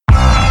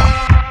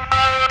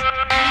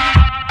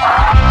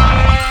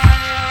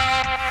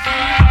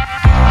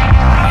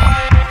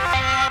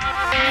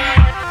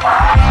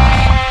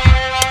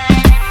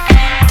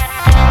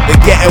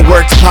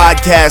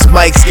podcast,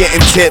 Mike's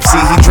getting tipsy.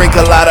 He drink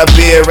a lot of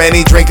beer and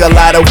he drink a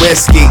lot of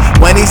whiskey.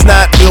 When he's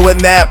not doing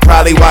that,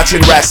 probably watching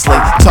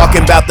wrestling,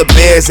 talking about the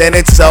Bears, and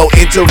it's so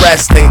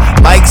interesting.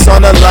 Mike's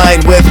on the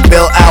line with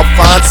Bill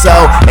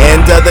Alfonso.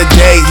 End of the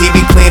day, he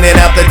be cleaning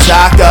out the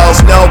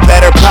tacos. No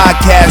better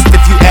podcast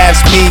if you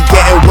ask me.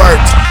 Getting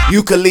worked,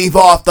 you could leave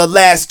off the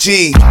last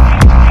G.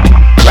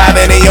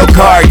 Driving in your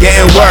car,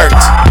 getting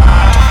worked.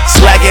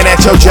 Slacking at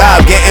your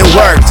job, getting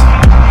worked.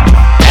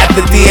 At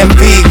the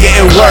DMV,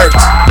 getting worked.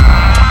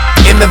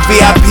 In the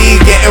VIP,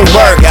 getting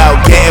worked.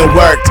 Out, getting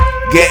worked.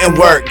 Getting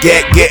worked,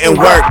 getting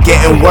worked,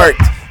 getting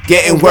worked.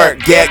 Getting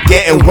worked,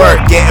 getting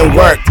worked, getting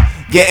worked.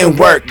 Getting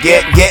worked,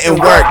 getting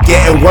worked,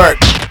 getting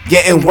worked.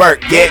 Getting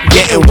worked,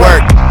 getting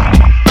worked.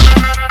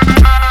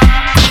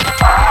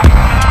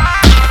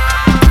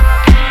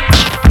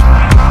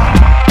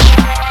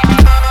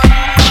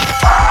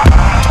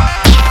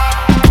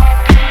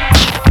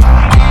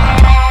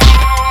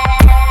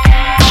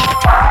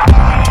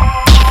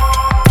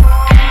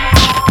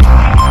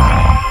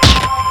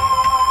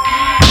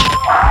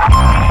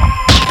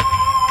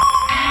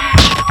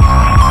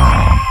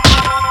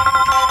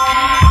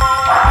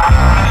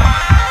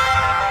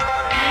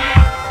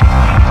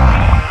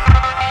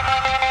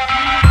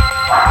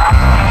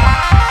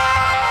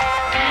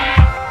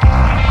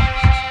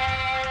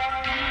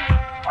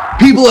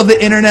 People of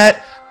the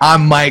internet,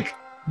 I'm Mike.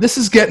 This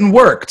is Getting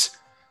Worked.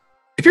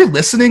 If you're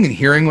listening and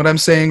hearing what I'm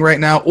saying right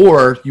now,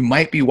 or you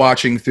might be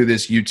watching through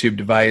this YouTube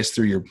device,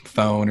 through your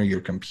phone or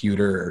your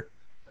computer or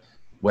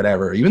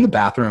whatever, even the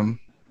bathroom,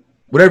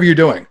 whatever you're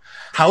doing,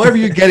 however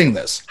you're getting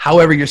this,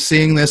 however you're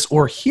seeing this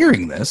or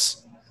hearing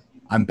this,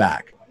 I'm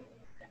back.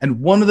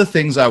 And one of the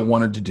things I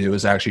wanted to do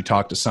is actually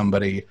talk to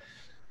somebody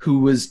who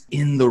was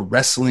in the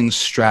wrestling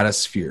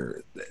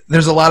stratosphere.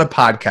 There's a lot of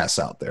podcasts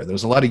out there.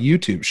 There's a lot of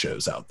YouTube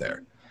shows out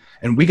there.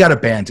 And we got to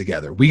band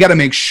together. We got to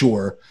make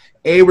sure,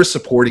 A, we're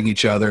supporting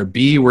each other,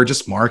 B, we're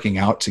just marking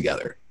out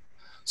together.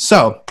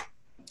 So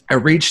I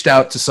reached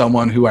out to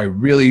someone who I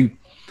really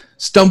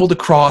stumbled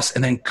across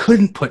and then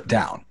couldn't put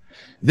down.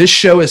 This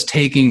show is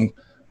taking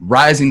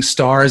rising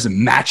stars and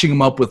matching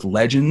them up with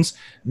legends.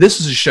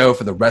 This is a show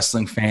for the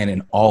wrestling fan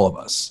in all of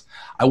us.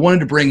 I wanted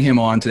to bring him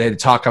on today to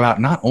talk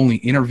about not only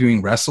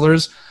interviewing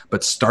wrestlers,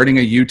 but starting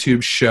a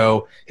YouTube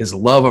show, his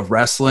love of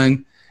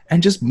wrestling,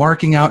 and just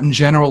marking out in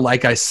general,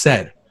 like I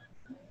said.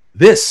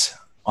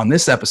 On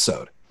this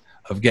episode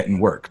of Getting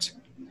Worked,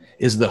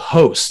 is the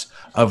host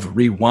of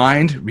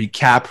Rewind,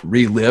 Recap,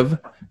 Relive,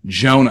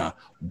 Jonah.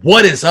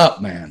 What is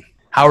up, man?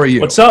 How are you?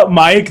 What's up,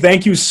 Mike?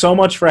 Thank you so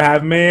much for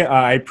having me.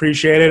 I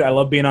appreciate it. I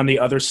love being on the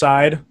other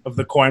side of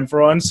the coin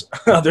for once,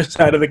 other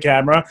side of the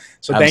camera.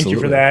 So Thank you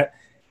for that.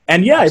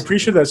 And yeah, I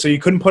appreciate that. So you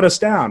couldn't put us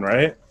down,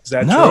 right? Is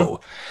that true?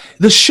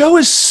 The show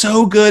is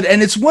so good,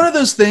 and it's one of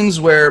those things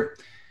where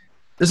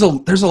there's a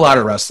lot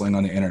of wrestling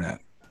on the internet.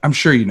 I'm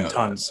sure you know.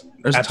 Tons.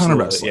 There's a ton of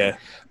wrestling. Yeah.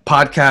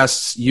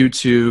 Podcasts,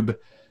 YouTube,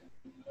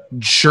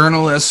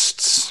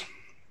 journalists.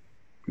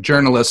 If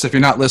you're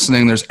not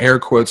listening, there's air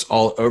quotes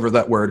all over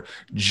that word.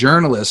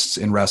 Journalists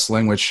in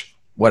wrestling, which,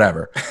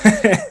 whatever.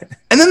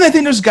 And then I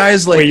think there's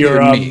guys like you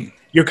and me.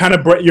 You're kind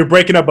of you're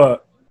breaking up a.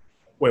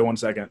 Wait 1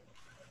 second.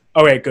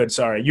 Okay, good.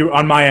 Sorry. You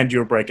on my end. You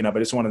were breaking up. I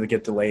just wanted to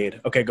get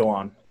delayed. Okay, go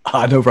on.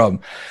 No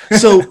problem.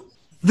 So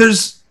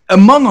there's.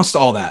 Among us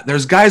all that,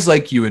 there's guys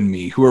like you and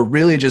me who are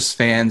really just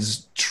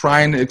fans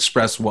trying to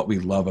express what we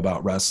love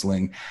about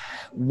wrestling.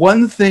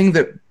 One thing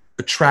that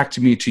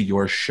attracted me to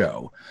your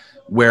show,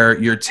 where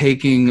you're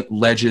taking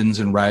legends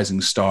and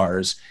rising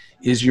stars,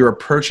 is you're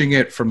approaching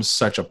it from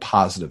such a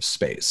positive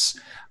space.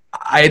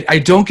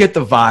 I don't get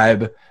the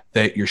vibe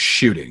that you're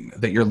shooting,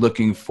 that you're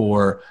looking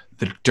for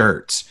the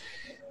dirt.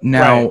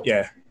 Now, right,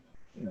 yeah.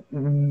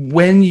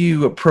 When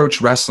you approach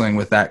wrestling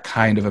with that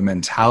kind of a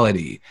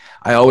mentality,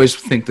 I always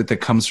think that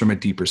comes from a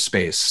deeper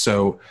space.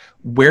 So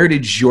where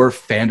did your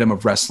fandom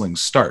of wrestling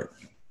start?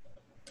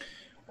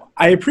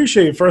 I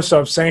appreciate you first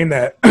off saying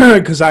that,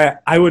 because I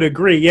would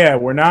agree. Yeah,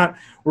 we're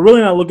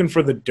really not looking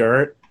for the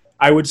dirt.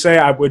 I would say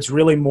it's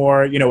really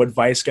more,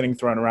 advice getting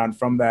thrown around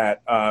from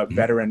that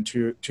veteran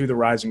to the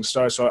rising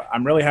star. So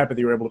I'm really happy that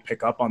you were able to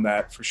pick up on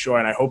that for sure.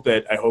 And I hope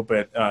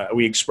that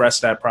we express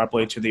that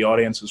properly to the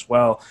audience as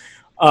well.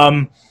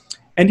 And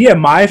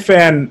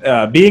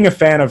yeah, being a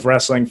fan of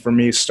wrestling for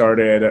me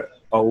started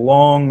a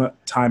long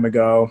time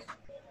ago.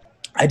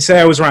 I'd say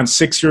I was around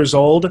 6 years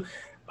old.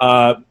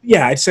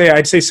 I'd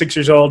say 6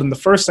 years old. And the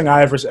first thing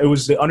it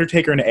was the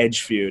Undertaker and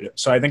Edge feud.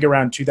 So I think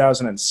around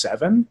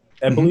 2007,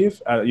 I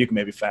believe. You can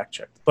maybe fact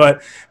check.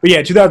 But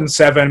yeah,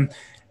 2007.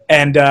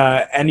 And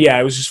yeah,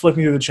 I was just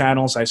flipping through the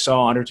channels. I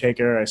saw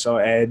Undertaker, I saw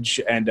Edge,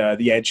 and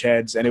the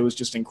Edgeheads, and it was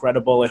just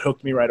incredible. It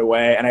hooked me right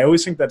away. And I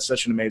always think that's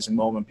such an amazing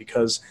moment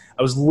because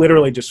I was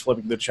literally just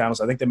flipping through the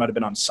channels. I think they might have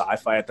been on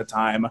Sci-Fi at the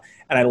time,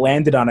 and I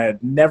landed on it.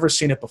 I'd never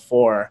seen it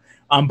before,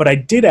 but I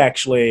did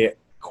actually.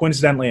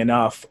 Coincidentally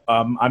enough,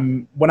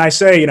 when I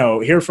say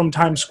here from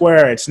Times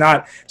Square, it's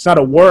not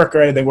a work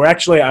or anything. We're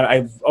actually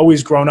I've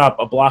always grown up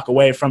a block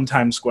away from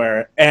Times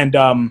Square, and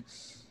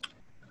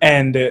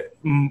and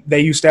they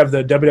used to have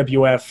the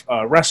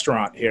WWF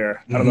restaurant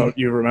here. I don't know if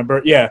you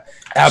remember. Yeah,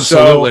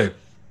 Absolutely. So,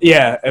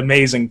 yeah,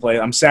 amazing place.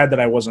 I'm sad that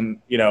I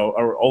wasn't,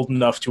 old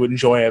enough to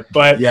enjoy it,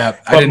 but Yeah,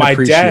 I but didn't my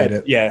appreciate dad,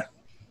 it.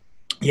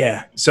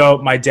 yeah. So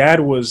my dad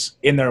was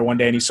in there one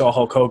day and he saw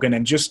Hulk Hogan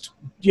and just,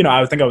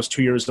 I think I was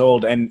 2 years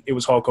old and it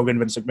was Hulk Hogan,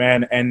 Vince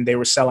McMahon, and they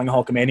were selling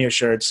Hulkamania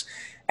shirts.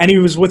 And he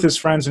was with his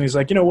friends and he's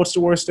like, what's the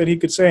worst that he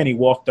could say? And he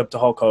walked up to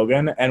Hulk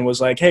Hogan and was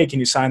like, hey, can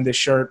you sign this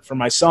shirt for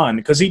my son?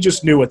 Because he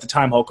just knew at the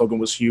time Hulk Hogan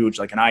was huge,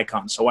 like an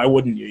icon. So why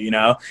wouldn't you,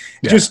 Yeah.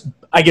 Just,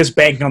 I guess,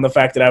 banking on the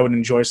fact that I would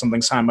enjoy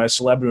something signed by a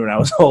celebrity when I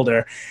was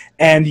older.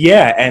 And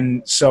yeah,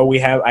 and so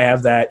I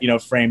have that,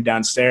 framed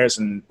downstairs.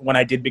 And when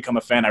I did become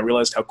a fan, I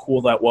realized how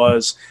cool that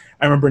was.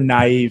 I remember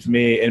naive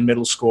me in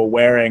middle school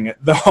wearing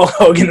the Hulk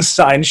Hogan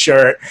signed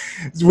shirt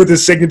with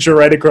his signature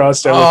right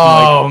across there.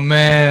 Oh,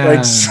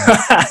 man.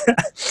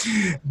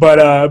 But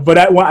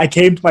I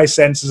came to my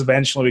senses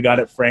eventually. We got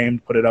it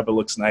framed, put it up. It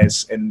looks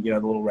nice. And, the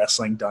little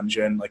wrestling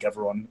dungeon like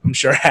everyone I'm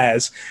sure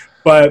has.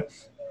 But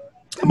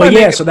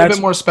yeah, so that's a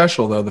bit more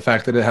special though. The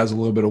fact that it has a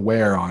little bit of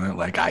wear on it,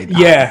 like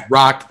I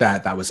rocked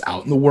that. That was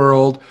out in the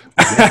world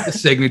with the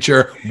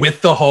signature,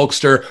 with the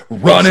Hulkster,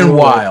 running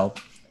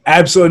wild.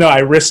 Absolutely, no. I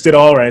risked it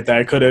all right there.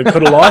 I could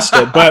have lost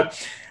it,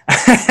 but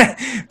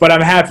but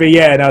I'm happy.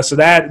 Yeah, no. So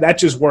that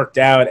just worked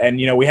out, and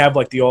we have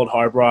like the old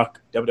Hard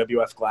Rock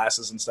WWF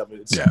glasses and stuff.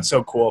 It's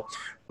so cool.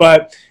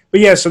 But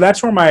yeah, so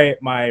that's where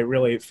my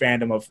really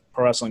fandom of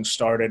pro wrestling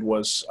started,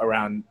 was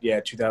around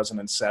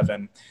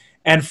 2007.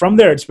 And from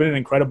there, it's been an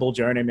incredible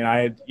journey. I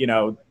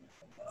mean,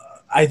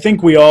 I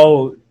think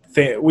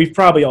we've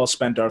probably all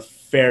spent our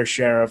fair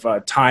share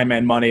of time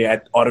and money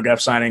at autograph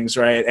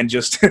signings, right? And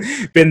just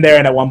been there,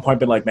 and at one point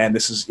been like, man,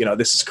 this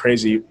is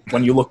crazy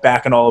when you look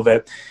back on all of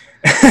it.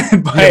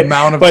 The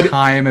amount of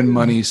time and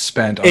money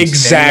spent on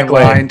standing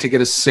in line to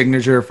get a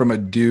signature from a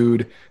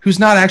dude who's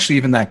not actually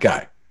even that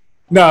guy.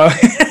 No,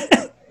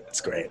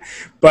 that's great.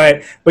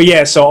 But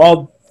yeah, so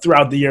all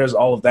throughout the years,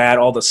 all of that,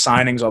 all the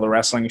signings, all the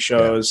wrestling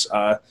shows.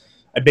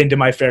 I've been to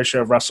my fair share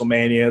of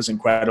WrestleMania. It's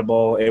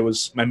incredible. It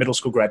was my middle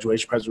school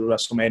graduation present with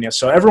WrestleMania.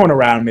 So everyone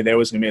around me, they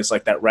always knew me as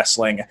like that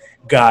wrestling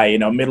guy.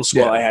 Middle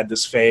school, I had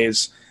this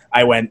phase.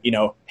 I went,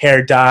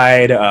 hair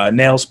dyed,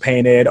 nails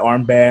painted,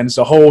 armbands,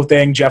 the whole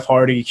thing. Jeff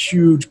Hardy,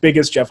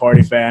 biggest Jeff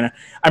Hardy fan.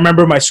 I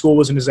remember my school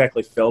wasn't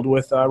exactly filled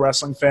with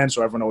wrestling fans,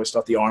 so everyone always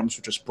thought the arms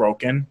were just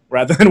broken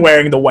rather than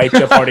wearing the white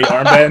Jeff Hardy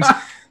armbands.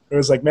 It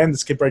was like, man,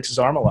 this kid breaks his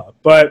arm a lot.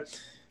 But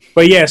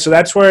yeah, so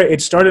that's where it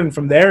started, and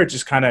from there it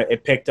just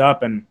it picked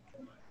up, and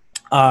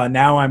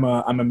now I'm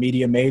a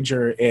media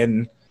major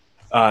in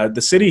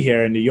the city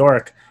here in New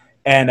York,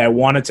 and I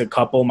wanted to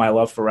couple my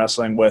love for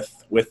wrestling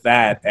with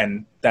that,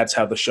 and that's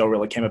how the show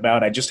really came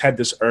about. I just had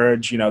this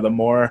urge, the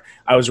more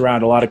I was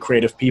around a lot of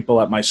creative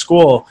people at my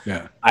school,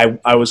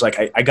 I was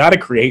like, I got to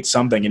create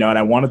something, and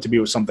I wanted to be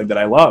with something that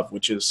I love,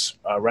 which is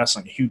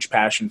wrestling, a huge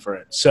passion for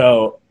it.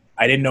 So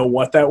I didn't know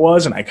what that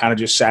was, and I kind of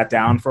just sat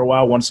down for a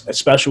while, once,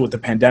 especially with the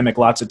pandemic,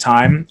 lots of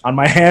time on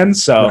my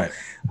hands. So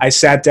I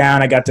sat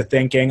down, I got to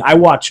thinking. I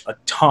watch a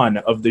ton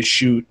of the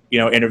shoot,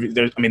 interview.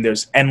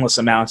 There's endless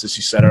amounts, as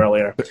you said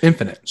earlier.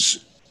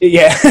 Infinite.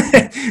 Yeah.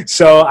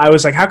 So I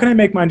was like, how can I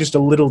make mine just a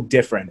little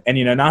different? And,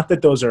 not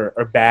that those are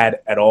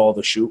bad at all,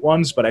 the shoot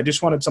ones, but I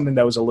just wanted something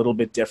that was a little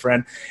bit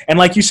different. And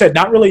like you said,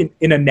 not really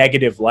in a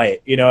negative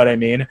light, you know what I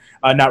mean?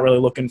 Not really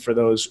looking for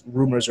those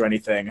rumors or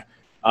anything.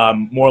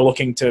 More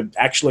looking to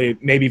actually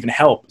maybe even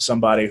help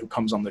somebody who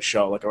comes on the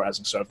show, like a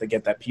rising star. If they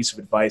get that piece of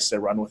advice, they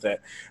run with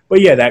it.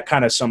 But yeah, that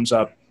kind of sums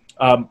up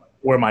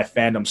where my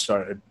fandom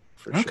started,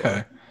 for sure.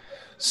 Okay.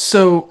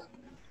 So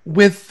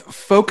with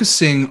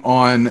focusing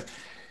on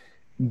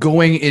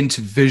going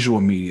into visual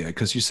media,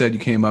 because you said you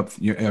came up,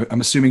 I'm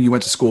assuming you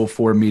went to school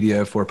for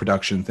media, for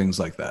production, things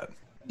like that.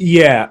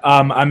 Yeah,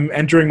 I'm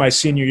entering my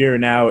senior year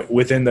now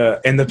in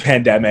the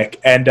pandemic,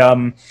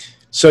 and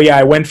so yeah,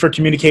 I went for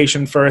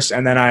communication first,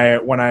 and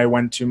then when I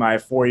went to my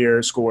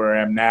 4-year school where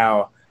I am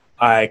now,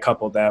 I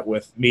coupled that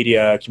with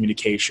media,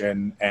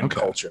 communication, and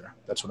culture.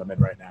 That's what I'm in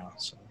right now.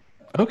 So.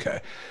 Okay,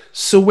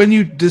 so when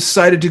you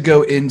decided to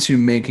go into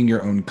making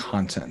your own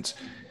content,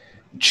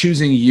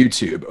 choosing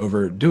YouTube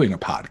over doing a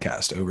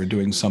podcast, over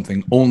doing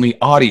something only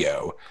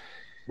audio,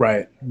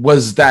 right?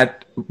 Was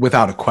that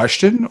without a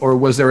question, or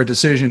was there a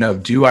decision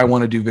of, do I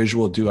want to do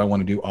visual? Do I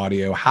want to do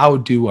audio? How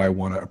do I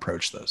want to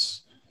approach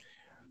this?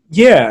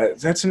 Yeah,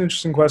 that's an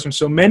interesting question.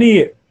 So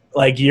many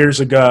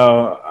years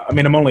ago,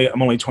 I'm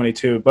only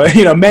 22, but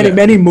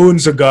many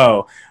moons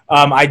ago,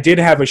 I did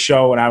have a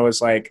show when I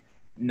was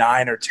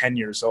 9 or 10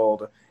 years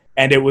old,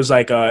 and it was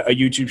like a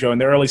YouTube show in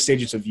the early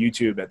stages of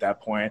YouTube at that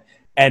point.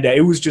 And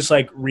it was just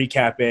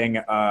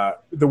recapping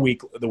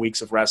the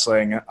weeks of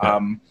wrestling.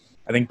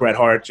 I think Bret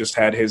Hart just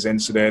had his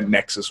incident.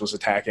 Nexus was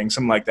attacking,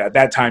 something like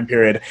that time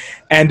period.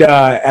 And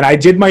I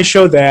did my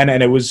show then,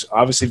 and it was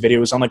obviously video.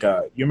 It was on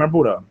you remember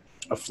what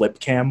a flip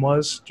cam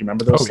was? Do you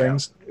remember those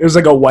things? Yeah. It was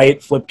like a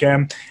white flip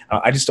cam.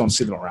 I just don't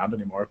see them around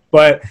anymore.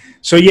 But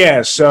so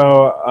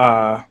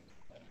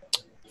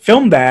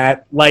filmed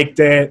that, liked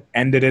it,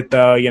 ended it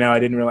though. I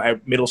didn't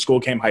really. Middle school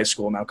came high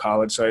school, now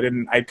college, so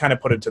I kind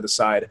of put it to the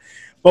side.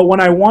 But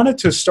when I wanted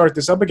to start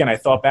this up again, I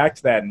thought back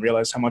to that and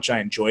realized how much I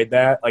enjoyed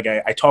that. Like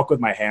I talk with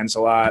my hands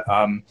a lot.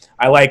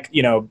 I like,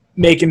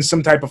 making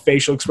some type of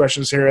facial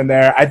expressions here and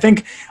there. I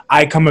think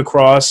I come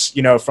across,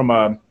 from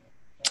a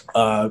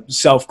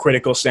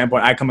self-critical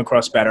standpoint, I come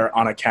across better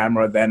on a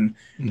camera than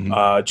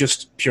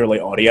just purely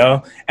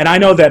audio. And I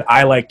know that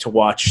I like to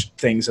watch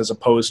things as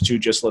opposed to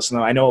just listen.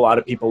 I know a lot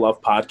of people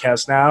love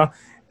podcasts now,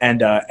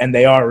 and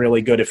they are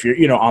really good if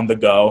you're, on the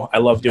go. I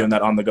love doing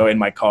that on the go in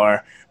my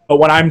car. But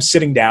when I'm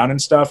sitting down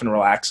and stuff and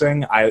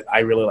relaxing, I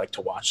really like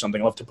to watch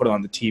something. I love to put it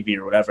on the TV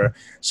or whatever.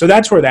 So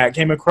that's where that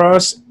came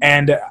across.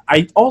 And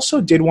I also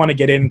did want to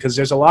get in because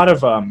there's a lot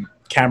of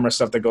camera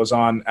stuff that goes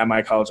on at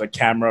my college, like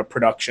camera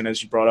production,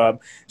 as you brought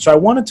up. So I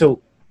wanted to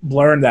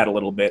learn that a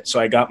little bit. So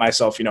I got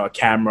myself, a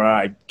camera.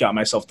 I got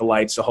myself the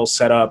lights, the whole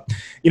setup.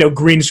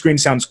 Green screen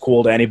sounds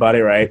cool to anybody,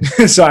 right?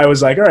 So I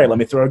was like, all right, let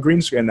me throw a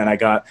green screen. And then I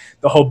got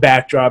the whole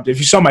backdrop. If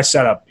you saw my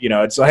setup,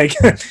 it's like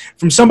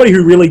from somebody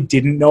who really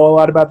didn't know a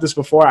lot about this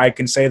before, I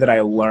can say that I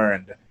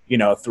learned,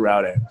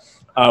 throughout it,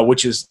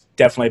 which is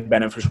definitely a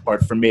beneficial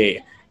part for me,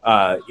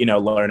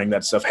 learning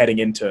that stuff heading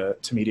into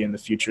media in the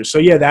future. So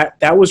yeah,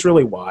 that was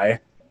really why.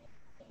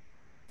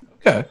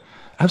 Okay,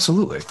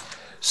 absolutely.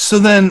 So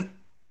then,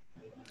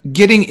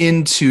 getting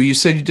into, you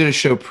said you did a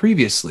show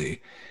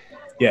previously.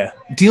 Yeah.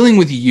 Dealing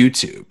with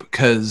YouTube,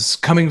 because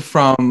coming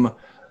from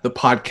the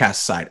podcast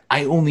side,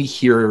 I only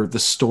hear the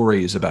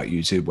stories about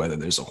YouTube, whether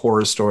there's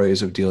horror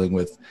stories of dealing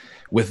with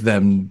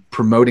them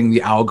promoting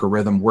the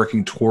algorithm,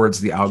 working towards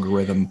the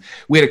algorithm.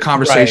 We had a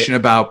conversation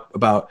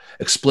about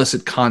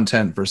explicit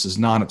content versus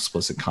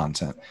non-explicit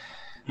content.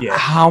 Yeah.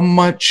 How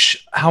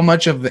much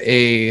of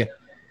a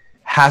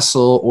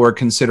hassle or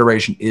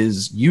consideration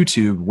is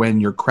YouTube when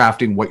you're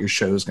crafting what your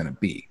show is going to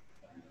be?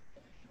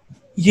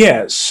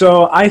 Yeah,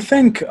 so I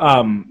think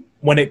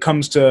when it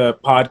comes to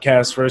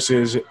podcasts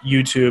versus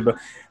YouTube,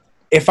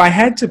 if I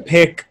had to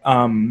pick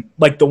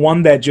like the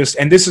one that just,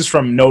 and this is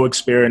from no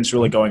experience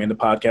really going into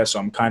podcasts, so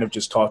I'm kind of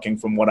just talking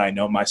from what I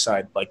know my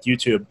side, like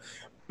YouTube,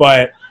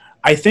 but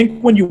I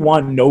think when you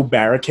want no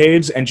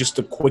barricades and just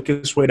the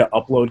quickest way to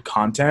upload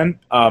content,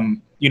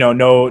 no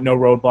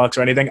roadblocks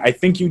or anything, I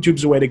think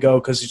YouTube's the way to go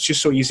because it's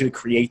just so easy to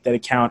create that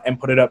account and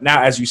put it up.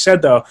 Now, as you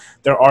said, though,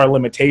 there are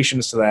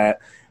limitations to that.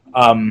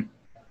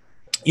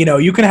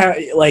 You can have,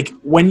 like,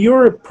 when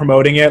you're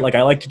promoting it, like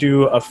I like to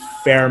do a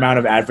fair amount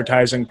of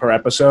advertising per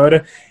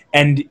episode.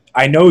 And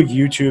I know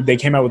YouTube, they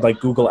came out with like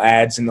Google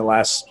Ads in the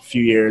last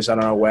few years. I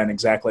don't know when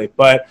exactly,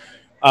 but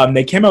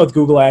they came out with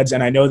Google Ads,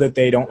 and I know that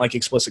they don't like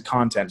explicit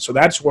content. So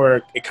that's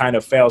where it kind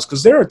of fails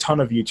because there are a ton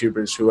of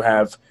YouTubers who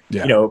have,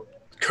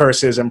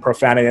 curses and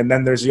profanity, and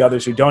then there's the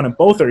others who don't, and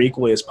both are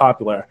equally as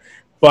popular.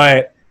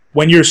 But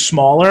when you're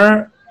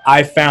smaller,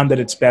 I found that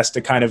it's best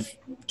to kind of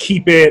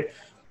keep it,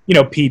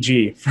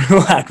 PG, for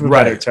lack of a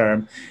better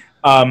term.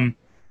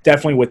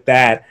 Definitely with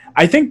that.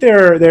 I think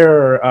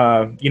there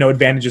are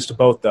advantages to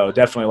both, though.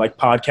 Definitely, like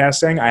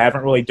podcasting. I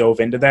haven't really dove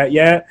into that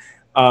yet.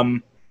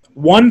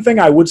 One thing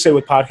I would say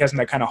with podcasting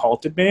that kind of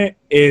halted me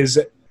is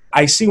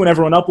I see when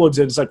everyone uploads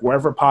it, it's like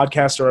wherever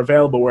podcasts are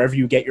available, wherever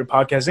you get your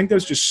podcast. I think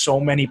there's just so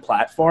many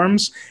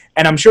platforms,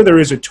 and I'm sure there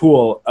is a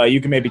tool.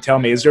 You can maybe tell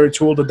me, is there a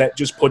tool that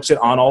just puts it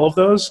on all of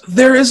those?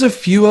 There is a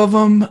few of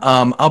them.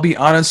 I'll be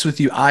honest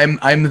with you.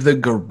 I'm the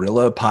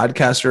guerrilla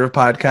podcaster of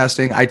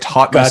podcasting. I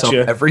taught myself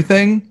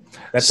everything.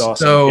 That's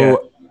awesome.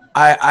 So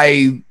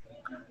I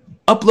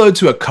upload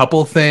to a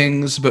couple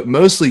things, but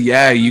mostly,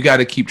 you got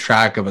to keep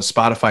track of a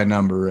Spotify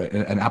number,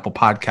 an Apple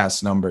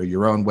Podcast number,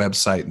 your own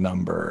website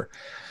number.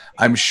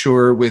 I'm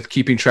sure with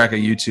keeping track of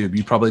YouTube,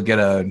 you probably get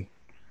a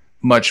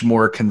much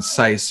more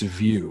concise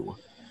view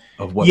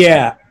of what.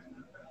 Yeah.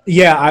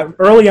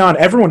 Early on,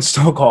 everyone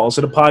still calls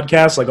it a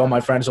podcast. Like all my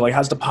friends are like,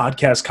 "How's the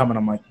podcast coming?"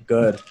 I'm like,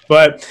 "Good,"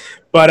 but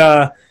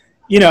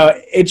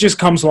it just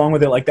comes along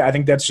with it like that. I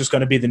think that's just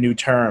going to be the new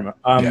term.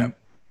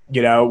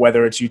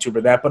 Whether it's YouTube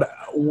or that. But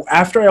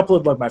after I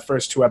uploaded like my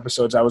first 2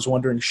 episodes, I was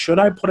wondering, should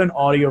I put an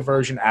audio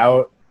version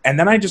out? And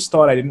then I just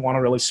thought I didn't want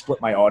to really split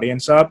my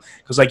audience up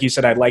because, like you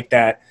said, I'd like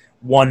that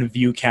one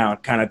view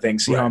count kind of thing,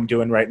 see how I'm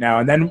doing right now.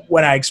 And then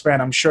when I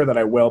expand, I'm sure that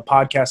I will.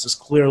 Podcast is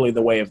clearly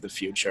the way of the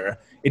future.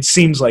 It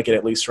seems like it,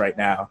 at least right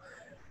now.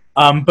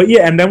 But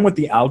yeah, and then with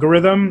the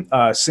algorithm,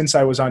 since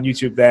I was on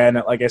YouTube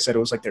then, like I said, it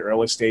was like the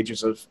early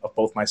stages of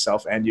both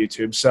myself and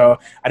YouTube. So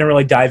I didn't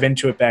really dive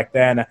into it back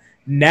then.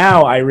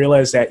 Now I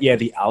realize that,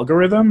 the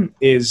algorithm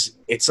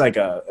it's like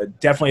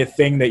definitely a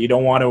thing that you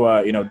don't want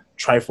to,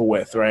 trifle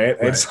with, right?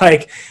 It's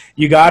like,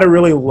 you got to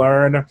really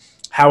learn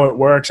how it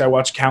works. I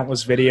watch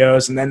countless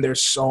videos, and then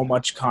there's so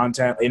much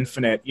content,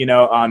 infinite,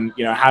 on,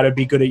 how to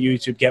be good at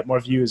YouTube, get more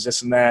views,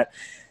 this and that.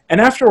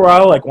 And after a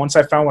while, like once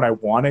I found what I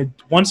wanted,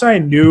 once I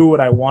knew what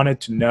I wanted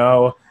to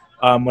know,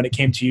 when it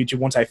came to YouTube,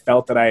 once I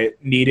felt that I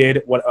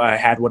needed what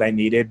I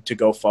needed to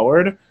go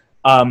forward,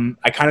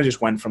 I kind of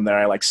just went from there.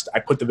 I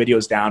put the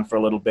videos down for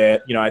a little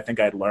bit. You know, I think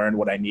I'd learned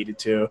what I needed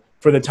to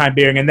for the time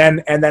being. And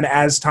then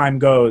as time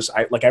goes,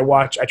 I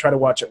try to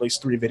watch at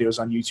least 3 videos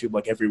on YouTube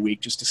like every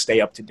week just to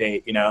stay up to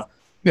date, you know?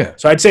 Yeah.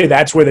 So I'd say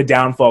that's where the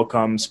downfall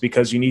comes,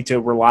 because you need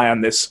to rely on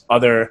this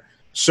other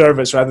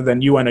service rather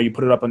than you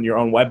put it up on your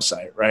own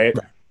website, right?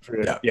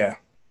 Yeah.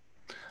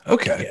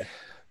 Okay.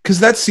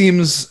 Because that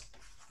seems,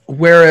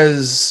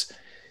 whereas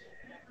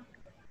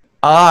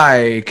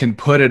I can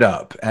put it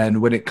up,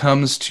 and when it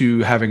comes to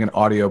having an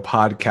audio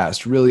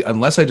podcast, really,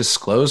 unless I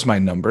disclose my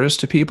numbers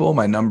to people,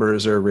 my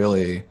numbers are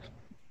really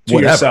to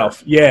whatever.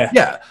 Yourself.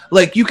 Yeah.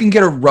 Like you can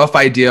get a rough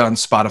idea on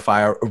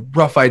Spotify or a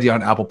rough idea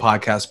on Apple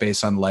Podcasts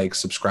based on likes,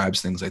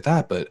 subscribes, things like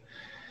that. But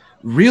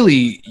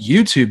really,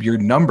 YouTube, your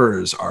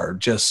numbers are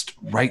just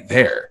right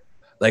there.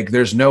 Like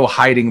there's no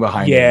hiding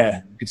behind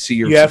it. You can see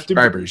your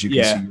subscribers. You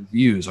can see your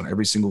views on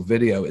every single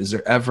video.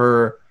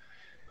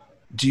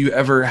 Do you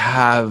ever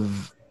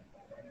have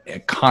a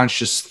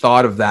conscious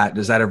thought of that?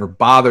 Does that ever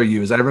bother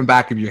you? Is that ever in the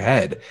back of your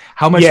head?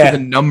 How much do the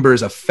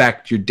numbers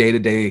affect your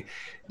day-to-day,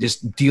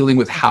 just dealing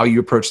with how you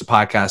approach the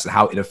podcast and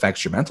how it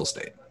affects your mental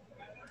state?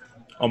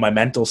 Oh, my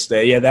mental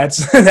state. Yeah, that's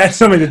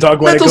something to talk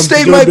about. Mental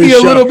state might be a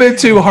little bit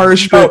too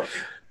harsh, but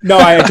no,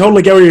 I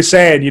totally get what you're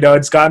saying. You know,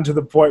 it's gotten to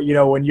the point, you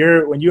know, when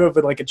you have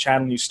like a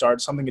channel and you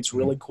start something, it's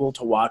really cool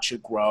to watch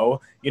it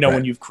grow, you know,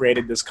 when you've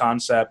created this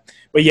concept.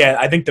 But yeah,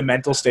 I think the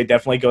mental state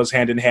definitely goes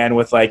hand in hand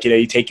with, like, you know,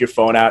 you take your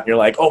phone out and you're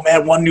like, oh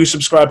man, 1 new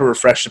subscriber,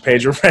 refresh the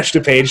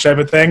page type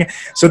of thing.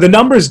 So the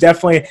numbers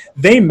definitely,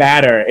 they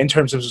matter in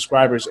terms of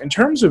subscribers. In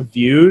terms of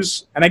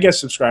views, and I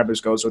guess subscribers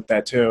goes with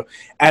that too.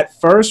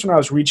 At first, when I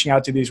was reaching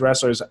out to these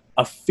wrestlers,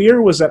 a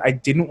fear was that I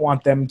didn't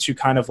want them to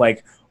kind of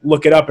like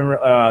look it up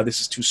and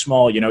this is too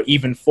small, you know,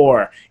 even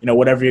for, you know,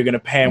 whatever you're going to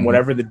pay them,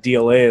 whatever the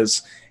deal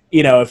is,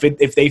 you know,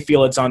 if they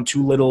feel it's on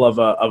too little of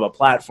a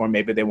platform,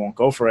 maybe they won't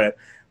go for it,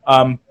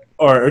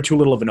 or too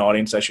little of an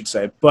audience, I should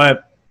say.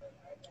 But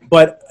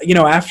you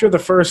know, after the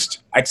first,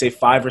 I'd say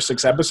 5 or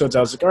 6 episodes,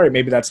 I was like, all right,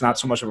 maybe that's not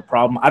so much of a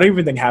problem. I don't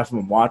even think half of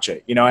them watch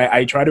it. You know,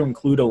 I try to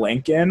include a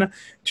link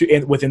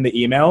within the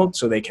email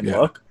so they can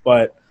look,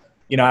 but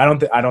you know,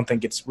 I don't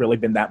think it's really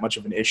been that much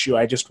of an issue.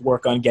 I just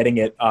work on getting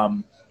it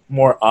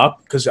more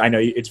up, because I know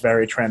it's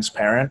very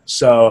transparent.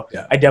 So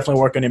I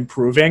definitely work on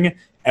improving.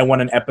 And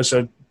when an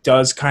episode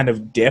does kind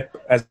of dip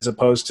as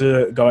opposed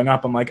to going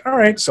up, I'm like, all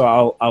right, so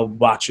I'll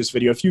watch this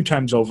video a few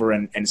times over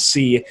and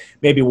see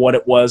maybe what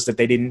it was that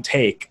they didn't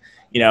take.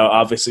 You know,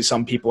 obviously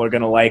some people are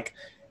going to like,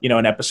 you know,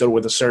 an episode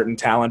with a certain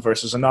talent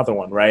versus another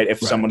one, right? If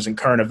someone's in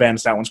current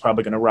events, that one's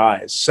probably going to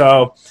rise.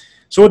 So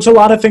it's a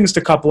lot of things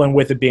to couple in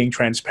with it being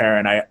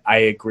transparent. I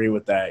agree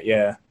with that.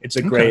 Yeah, it's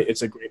a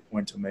great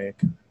point to make.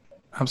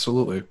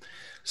 Absolutely.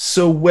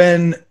 So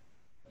when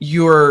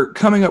you're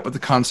coming up with the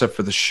concept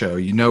for the show,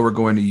 you know we're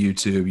going to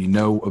YouTube, you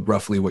know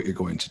roughly what you're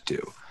going to do.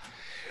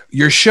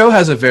 Your show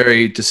has a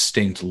very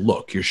distinct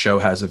look. Your show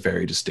has a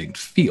very distinct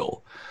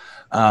feel.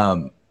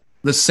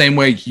 The same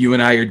way you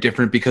and I are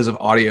different because of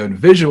audio and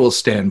visual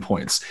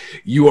standpoints.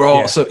 You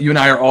and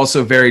I are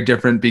also very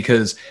different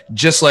because,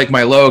 just like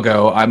my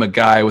logo, I'm a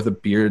guy with a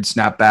beard,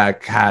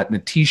 snapback hat, and a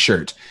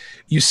t-shirt.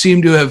 You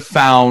seem to have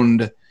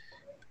found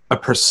a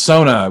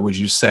persona, would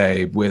you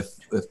say, with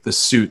the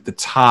suit, the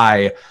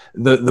tie,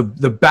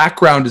 the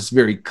background is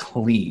very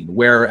clean,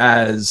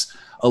 whereas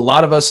a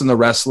lot of us in the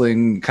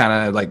wrestling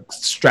kind of like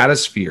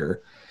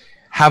stratosphere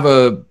have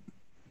a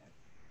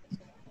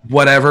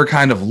whatever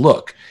kind of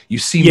look. You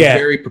seem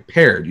very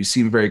prepared. You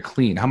seem very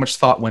clean. How much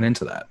thought went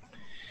into that?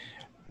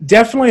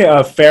 Definitely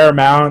a fair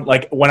amount.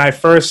 Like when I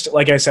first,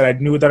 like I said, I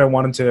knew that I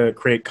wanted to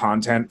create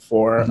content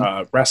for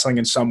wrestling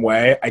in some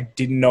way. I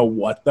didn't know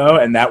what though,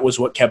 and that was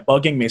what kept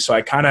bugging me. So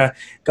I kind of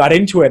got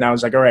into it, and I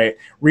was like, all right,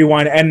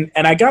 rewind. And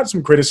I got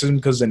some criticism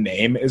because the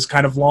name is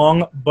kind of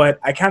long, but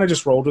I kind of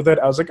just rolled with it.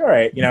 I was like, all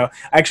right, you know,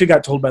 I actually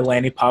got told by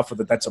Lanny Puffer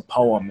that that's a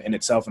poem in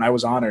itself, and I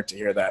was honored to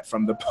hear that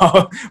from the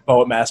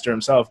poet master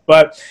himself.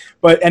 But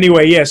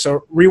anyway, yeah.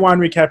 So rewind,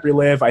 recap,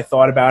 relive. I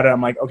thought about it.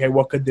 I'm like, okay,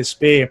 what could this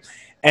be?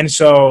 And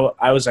so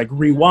I was like,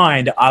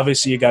 rewind.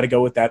 Obviously, you got to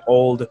go with that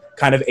old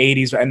kind of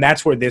 80s. And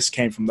that's where this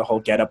came from, the whole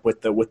getup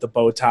with the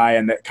bow tie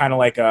and that kind of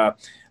like I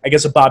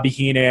guess a Bobby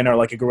Heenan or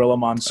like a Gorilla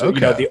Monsoon,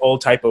 you know, the old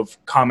type of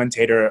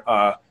commentator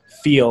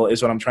feel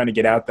is what I'm trying to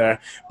get out there.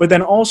 But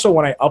then also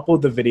when I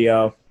upload the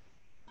video,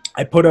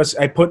 I put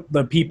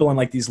the people in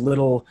like these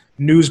little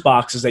news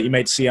boxes that you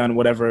might see on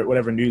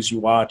whatever news you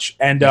watch.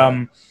 And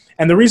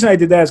the reason I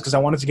did that is because I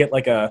wanted to get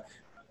like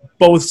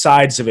both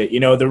sides of it, you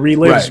know, the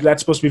relives,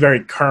 that's supposed to be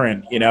very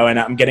current, you know, and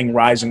I'm getting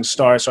Rising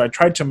Star. So I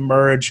tried to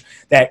merge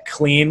that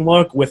clean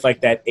look with like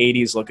that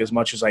 80s look as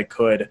much as I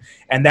could.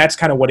 And that's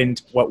kind of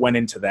what went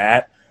into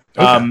that.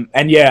 Okay.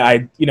 And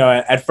yeah,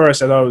 at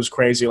first I thought it was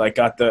crazy. Like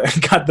got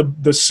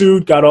the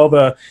suit, got all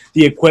the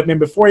equipment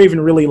before I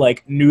even really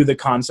like knew the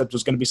concept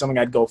was going to be something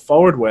I'd go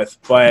forward with.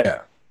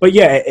 But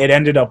yeah, it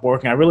ended up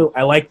working.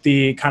 I like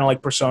the kind of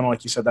like persona,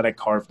 like you said, that I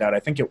carved out.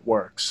 I think it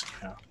works.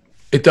 Yeah.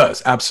 It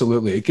does,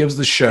 absolutely. It gives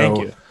the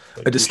show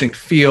a distinct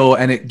feel,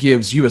 and it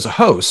gives you as a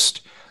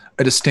host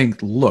a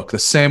distinct look. The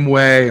same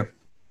way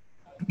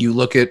You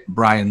look at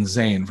Brian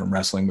Zane from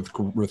Wrestling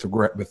with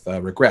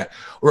Regret,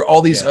 or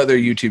all these other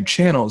YouTube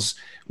channels.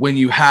 When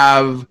you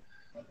have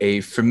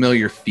a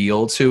familiar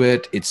feel to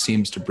it, it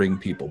seems to bring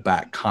people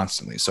back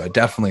constantly. So I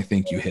definitely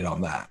think you hit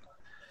on that.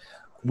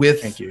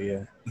 Thank you.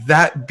 Yeah.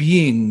 That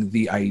being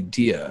the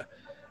idea,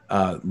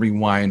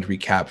 rewind,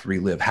 recap,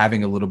 relive,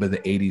 having a little bit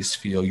of the 80s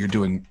feel. You're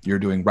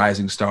doing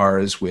Rising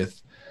Stars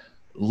with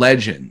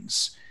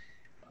Legends.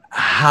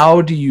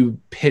 How do you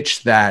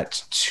pitch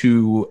that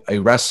to a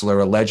wrestler,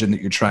 a legend that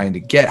you're trying to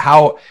get?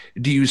 How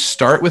do you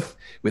start with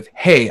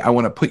hey, I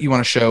want to put you on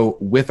a show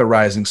with a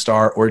rising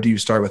star, or do you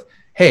start with,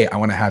 hey, I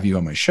want to have you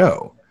on my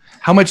show?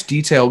 How much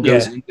detail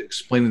goes into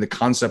explaining the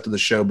concept of the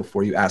show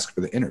before you ask for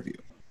the interview?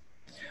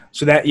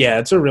 So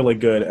that's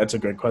a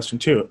good question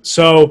too.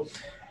 So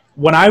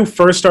when I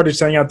first started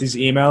sending out these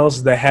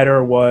emails, the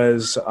header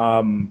was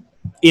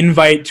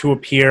invite to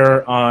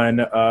appear on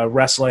a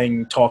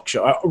wrestling talk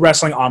show,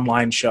 wrestling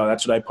online show.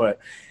 That's what I put.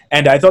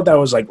 And I thought that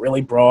was like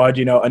really broad,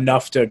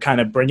 enough to kind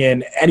of bring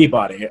in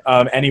anybody,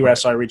 any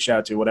wrestler I reached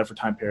out to, whatever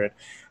time period.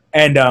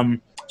 And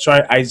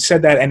so I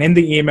said that, and in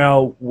the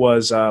email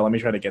was, let me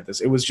try to get this.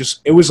 It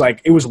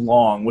was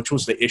long, which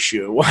was the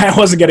issue. I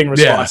wasn't getting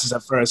responses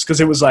at first because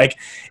it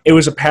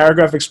was a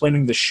paragraph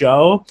explaining the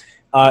show.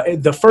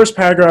 The first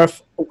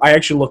paragraph, I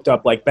actually looked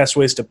up like best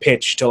ways to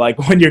pitch to like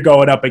when you're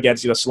going up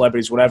against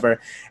celebrities,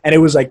 whatever, and it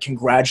was like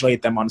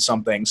congratulate them on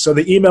something. So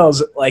the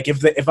emails, like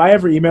if I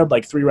ever emailed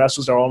like 3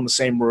 wrestlers that are all in the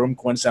same room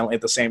coincidentally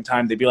at the same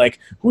time, they'd be like,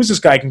 "Who's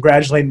this guy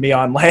congratulating me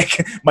on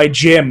like my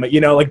gym?"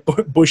 Like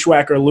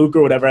Bushwhacker Luke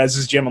or whatever has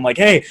his gym. I'm like,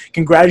 "Hey,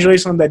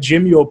 congratulations on that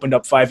gym you opened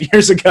up 5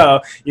 years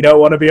ago.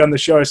 Want to be on the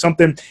show or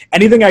something."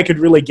 Anything I could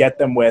really get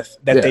them with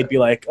that they'd be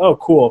like, "Oh,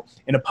 cool,"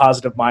 in a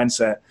positive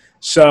mindset.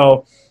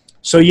 So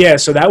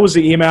that was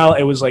the email.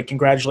 It was like,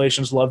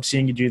 congratulations, loved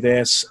seeing you do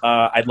this.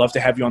 I'd love to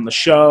have you on the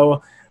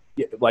show,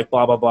 like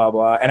blah, blah, blah,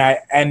 blah. And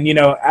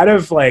out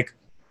of like,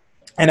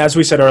 and as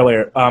we said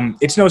earlier,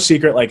 it's no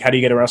secret, like, how do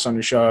you get a wrestler on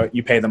your show?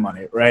 You pay the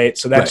money, right?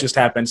 So that just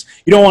happens.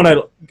 You don't want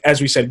to,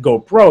 as we said, go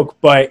broke,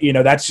 but,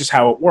 that's just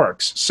how it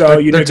works. So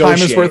their time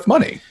is worth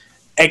money.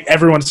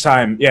 Everyone's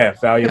time,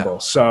 valuable. Yeah.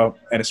 So,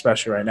 and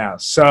especially right now.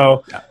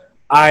 So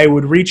I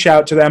would reach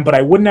out to them, but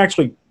I wouldn't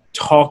actually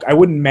I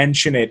wouldn't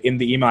mention it in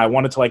the email. I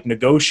wanted to like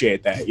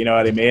negotiate that, you know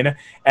what I mean?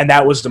 And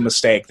that was the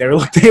mistake. They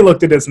looked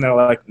at this and they're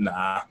like,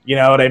 nah, you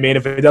know what I mean?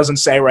 If it doesn't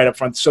say right up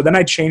front. So then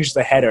I changed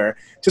the header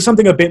to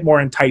something a bit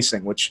more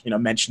enticing, which,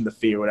 mentioned the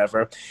fee or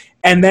whatever.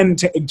 And then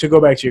to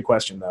go back to your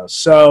question though.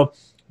 So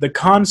the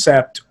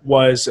concept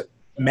was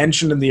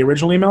mentioned in the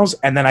original emails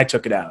and then I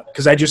took it out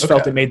because I just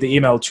felt it made the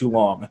email too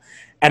long.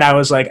 And I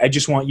was like, I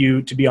just want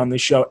you to be on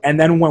this show. And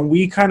then when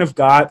we kind of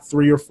got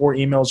 3 or 4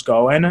 emails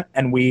going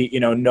and we,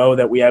 know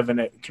that we have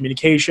a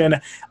communication,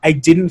 I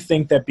didn't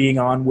think that being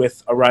on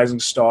with a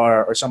rising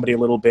star or somebody a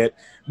little bit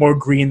more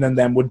green than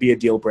them would be a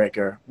deal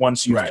breaker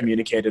once you've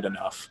communicated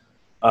enough.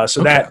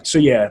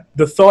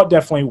 The thought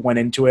definitely went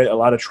into it, a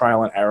lot of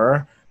trial and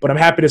error. But I'm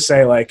happy to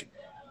say, like,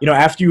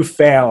 after you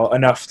fail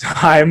enough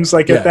times,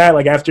 like at that,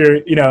 like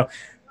after,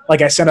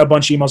 like I sent a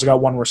bunch of emails, I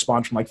got 1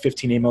 response from like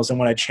 15 emails, and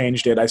when I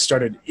changed it, I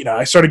started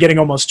getting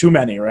almost too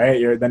many,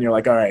 right? Then you're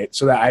like, all right,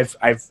 so that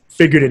I've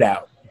figured it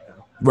out.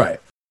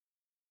 Right.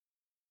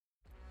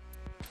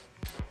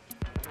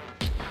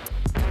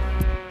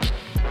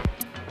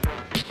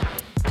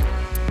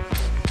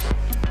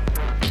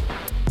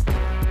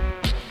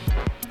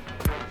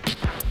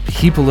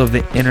 People of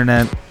the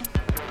internet,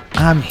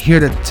 I'm here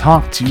to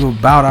talk to you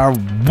about our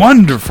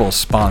wonderful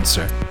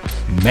sponsor,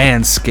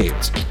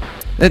 Manscaped.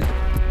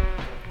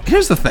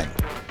 Here's the thing.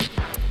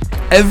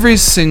 Every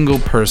single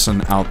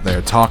person out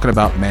there talking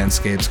about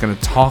Manscaped is going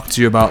to talk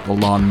to you about the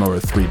Lawnmower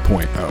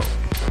 3.0.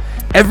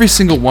 Every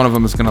single one of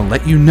them is going to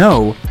let you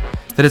know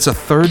that it's a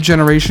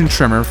 3rd-generation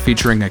trimmer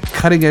featuring a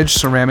cutting-edge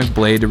ceramic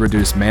blade to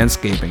reduce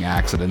manscaping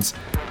accidents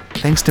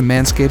thanks to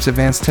Manscaped's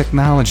advanced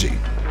technology.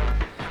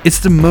 It's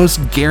the most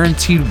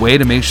guaranteed way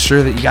to make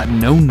sure that you got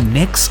no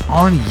nicks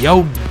on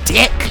your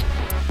dick.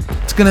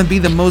 It's going to be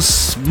the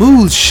most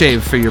smooth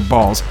shave for your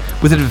balls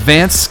with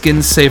advanced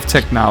skin-safe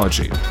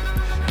technology.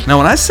 Now,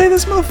 when I say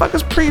this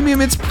motherfucker's premium,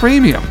 it's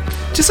premium.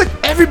 Just like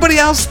everybody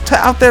else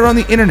out there on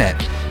the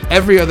internet.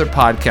 Every other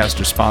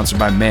podcaster sponsored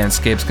by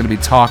Manscaped is going to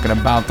be talking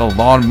about the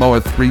Lawnmower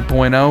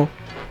 3.0.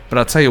 But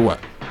I'll tell you what.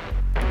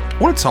 I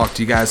want to talk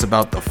to you guys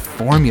about the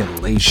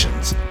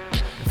formulations.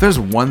 If there's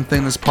one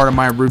thing that's part of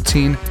my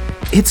routine,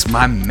 it's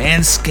my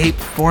Manscaped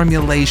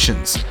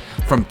formulations.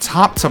 From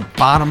top to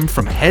bottom,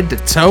 from head to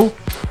toe,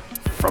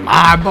 from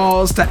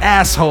eyeballs to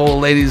asshole,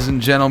 ladies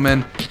and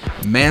gentlemen,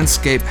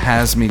 Manscaped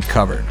has me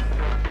covered.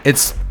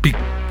 It's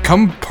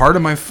become part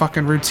of my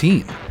fucking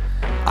routine.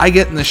 I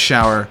get in the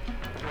shower,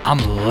 I'm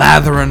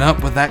lathering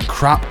up with that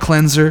crop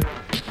cleanser.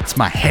 It's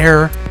my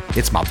hair,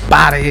 it's my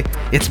body,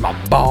 it's my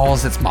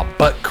balls, it's my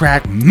butt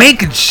crack,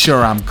 making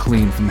sure I'm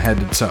clean from head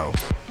to toe.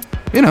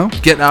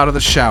 Getting out of the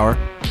shower,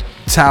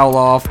 towel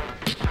off,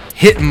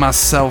 hitting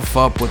myself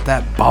up with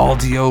that ball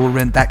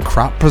deodorant, that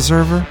crop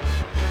preserver.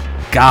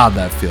 God,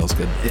 that feels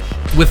good.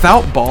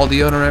 Without ball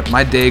deodorant,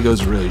 my day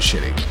goes really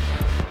shitty.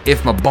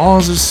 If my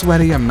balls are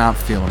sweaty, I'm not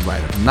feeling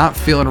right. If I'm not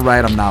feeling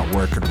right, I'm not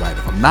working right.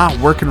 If I'm not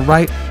working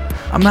right,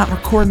 I'm not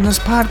recording this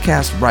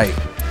podcast right.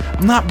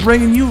 I'm not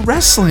bringing you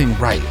wrestling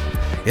right.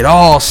 It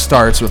all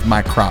starts with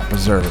my crop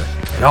preserver.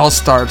 It all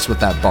starts with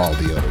that ball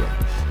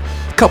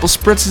deodorant. A couple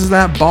spritzes of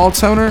that ball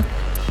toner,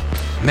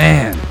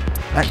 man,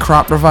 that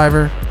crop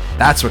reviver,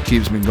 that's what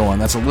keeps me going.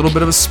 That's a little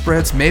bit of a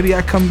spritz. Maybe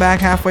I come back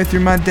halfway through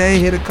my day,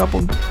 hit a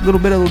couple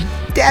little bit of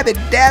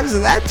dabs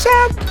of that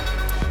jam.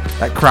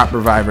 That crop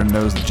reviver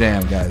knows the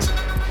jam, guys.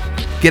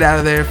 Get out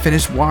of there,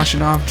 finish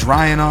washing off,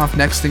 drying off.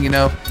 Next thing you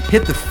know,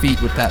 hit the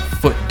feet with that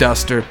foot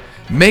duster,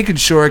 making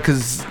sure,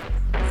 because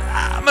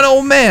I'm an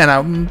old man.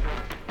 I'm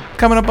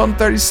coming up on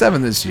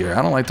 37 this year.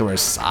 I don't like to wear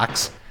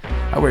socks.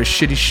 I wear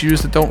shitty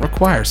shoes that don't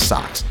require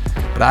socks.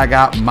 But I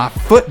got my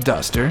foot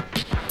duster,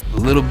 a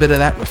little bit of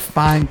that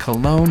refined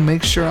cologne,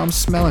 make sure I'm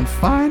smelling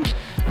fine.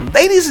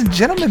 Ladies and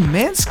gentlemen,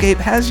 Manscaped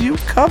has you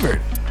covered.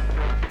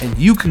 And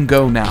you can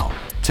go now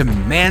to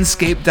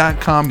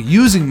manscaped.com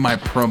using my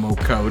promo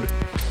code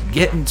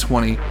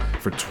GETTIN20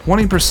 for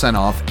 20%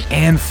 off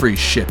and free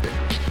shipping.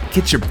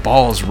 Get your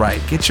balls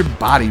right, get your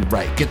body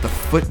right, get the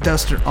foot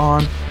duster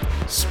on,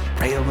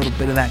 spray a little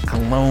bit of that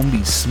cologne,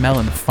 be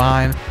smelling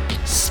fine,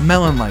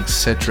 smelling like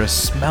citrus,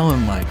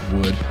 smelling like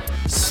wood,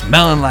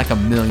 smelling like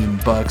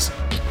 $1,000,000.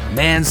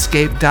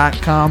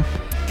 Manscaped.com,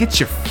 get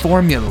your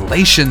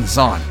formulations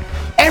on.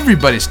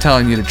 Everybody's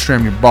telling you to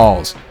trim your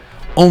balls.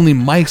 Only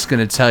Mike's going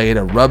to tell you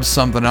to rub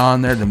something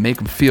on there to make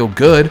them feel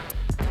good.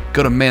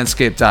 Go to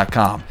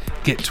manscaped.com.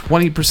 Get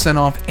 20%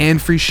 off and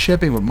free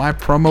shipping with my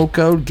promo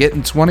code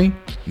GETTIN20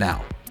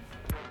 now.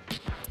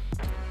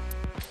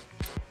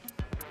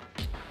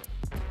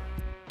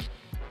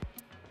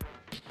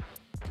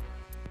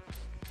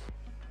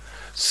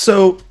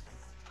 So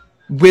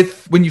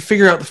when you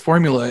figure out the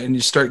formula and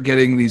you start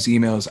getting these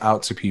emails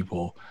out to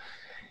people,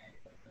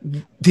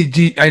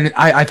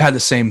 I've had the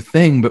same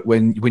thing, but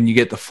when you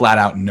get the flat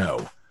out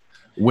no,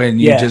 when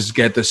you just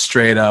get the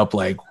straight up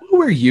like,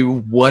 who are you?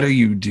 What are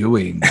you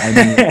doing? I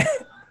mean,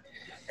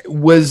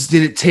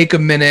 did it take a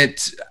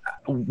minute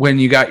when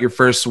you got your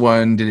first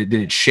one? Did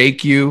it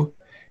shake you?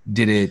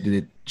 Did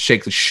it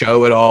shake the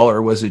show at all?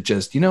 Or was it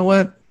just, you know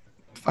what?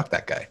 Fuck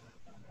that guy.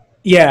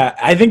 Yeah,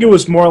 I think it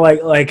was more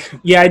like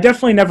I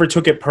definitely never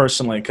took it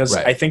personally, because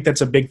Right. I think that's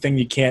a big thing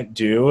you can't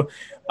do.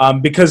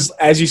 Because,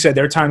 as you said,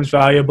 their time's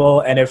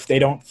valuable, and if they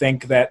don't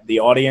think that the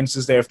audience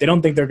is there, if they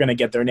don't think they're going to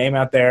get their name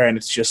out there, and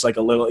it's just like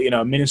a little,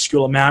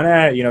 minuscule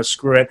amount,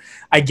 screw it.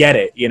 I get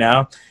it,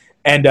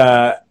 And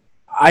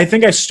I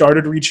think I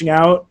started reaching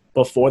out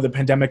before the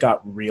pandemic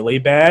got really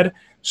bad,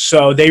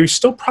 so they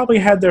still probably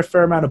had their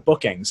fair amount of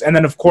bookings. And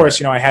then, of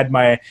course, I had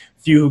my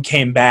few who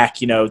came back,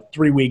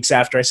 3 weeks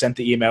after I sent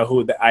the email,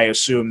 who I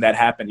assume that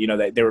happened,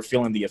 that they were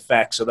feeling the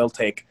effect, so they'll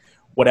take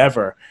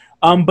whatever.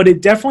 But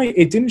it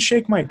didn't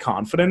shake my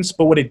confidence,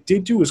 but what it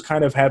did do was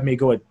kind of have me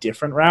go a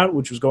different route,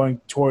 which was going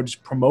towards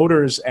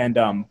promoters and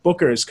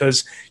bookers,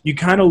 because you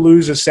kind of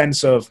lose a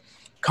sense of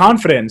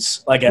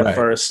confidence, like at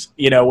first,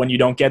 when you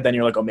don't get, then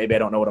you're like, oh, maybe I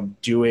don't know what I'm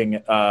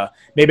doing.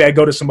 Maybe I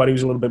go to somebody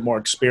who's a little bit more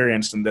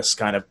experienced in this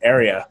kind of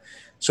area.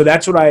 So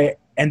that's what I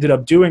ended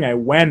up doing. I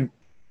went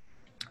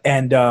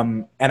and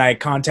I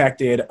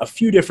contacted a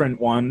few different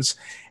ones,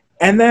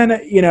 and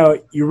then,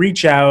 you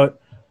reach out.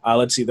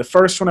 Let's see, the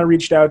first one I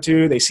reached out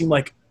to, they seemed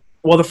like,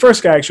 well, the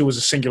first guy actually was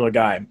a singular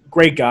guy.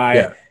 Great guy.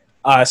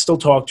 Yeah. Still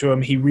talk to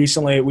him. He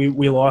recently,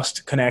 we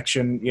lost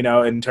connection,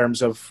 in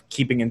terms of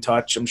keeping in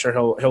touch. I'm sure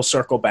he'll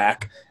circle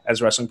back,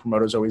 as wrestling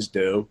promoters always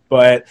do.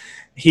 But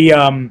he,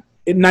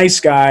 nice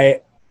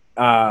guy.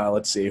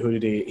 Let's see,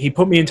 he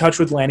put me in touch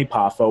with Lanny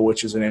Poffo,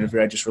 which is an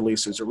interview I just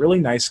released. He's a really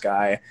nice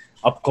guy,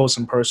 up close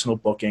and personal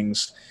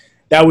bookings.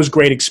 That was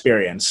great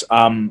experience.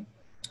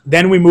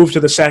 Then we moved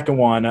to the second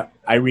one.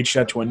 I reached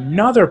out to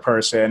another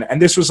person,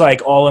 and this was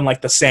like all in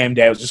like the same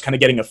day. I was just kind of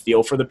getting a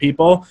feel for the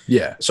people.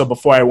 Yeah. So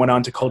before I went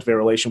on to cultivate a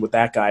relation with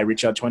that guy, I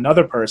reached out to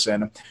another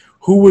person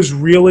who was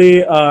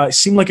really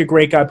seemed like a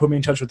great guy. Put me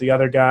in touch with the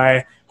other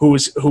guy who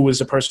was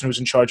the person who was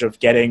in charge of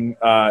getting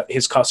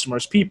his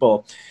customers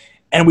people.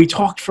 And we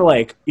talked for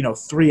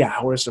 3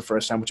 hours the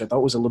first time, which I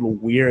thought was a little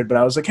weird. But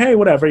I was like, hey,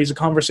 whatever. He's a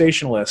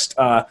conversationalist.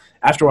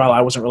 After a while,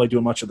 I wasn't really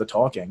doing much of the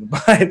talking,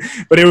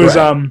 but it was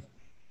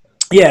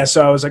yeah.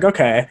 So I was like,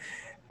 okay,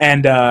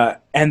 and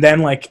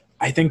then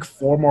I think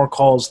 4 more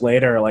calls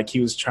later, he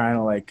was trying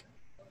to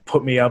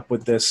put me up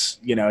with this.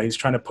 He's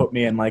trying to put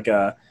me in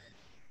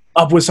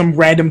up with some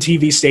random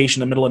TV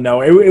station in the middle of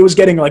nowhere. It was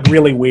getting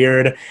really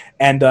weird,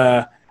 and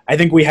I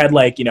think we had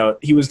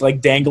he was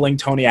dangling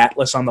Tony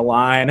Atlas on the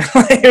line.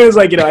 It was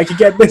I could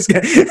get this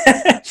guy.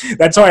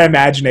 That's how I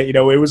imagine it.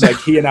 It was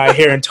he and I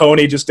here and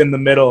Tony just in the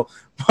middle.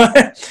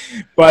 But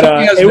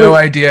he has no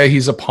idea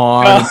he's a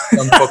pawn in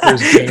some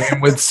booker's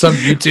game with some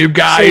YouTube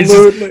guys.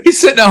 He's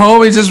sitting at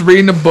home. He's just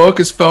reading a book.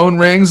 His phone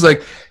rings.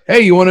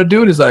 Hey, you want to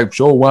do it? He's like,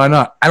 sure, why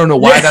not? I don't know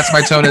why that's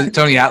my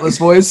Tony Atlas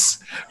voice.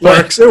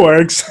 It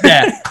works.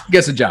 Yeah,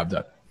 gets the job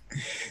done.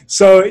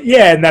 So,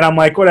 yeah, and then I'm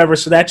like, whatever.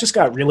 So that just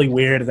got really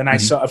weird. And then I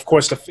saw, of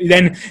course,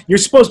 then you're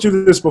supposed to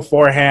do this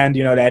beforehand,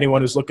 to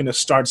anyone who's looking to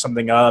start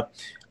something up.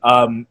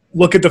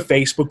 Look at the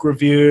Facebook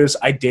reviews.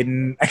 I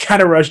didn't. I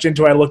kind of rushed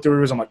into it. I looked at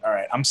reviews. I'm like, all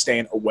right, I'm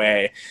staying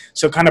away.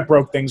 So kind of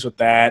broke things with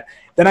that.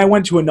 Then I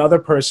went to another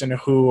person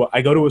who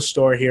I go to a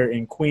store here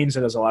in Queens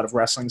that does a lot of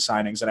wrestling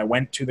signings, and I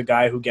went to the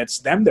guy who gets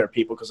them their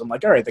people because I'm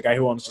like, all right, the guy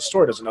who owns the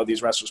store doesn't know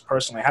these wrestlers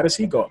personally. How does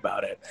he go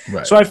about it?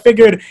 Right. So I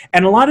figured,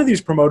 and a lot of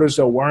these promoters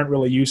though weren't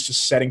really used to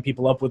setting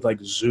people up with like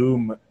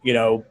Zoom,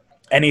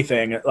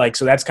 anything like,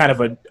 so that's kind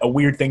of a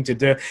weird thing to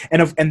do,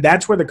 and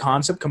that's where the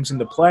concept comes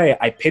into play.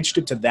 I pitched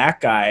it to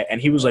that guy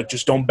and he was like,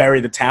 just don't bury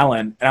the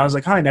talent, and I was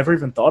like, I never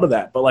even thought of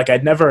that, but like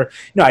I'd never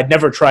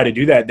try to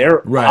do that.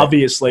 They're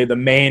obviously the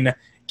main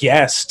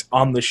guest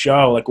on the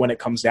show, like when it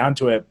comes down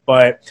to it.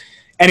 But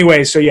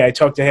anyway, so yeah, I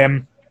talked to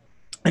him,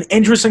 and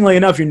interestingly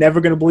enough, you're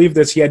never going to believe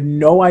this, he had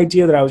no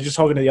idea that I was just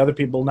talking to the other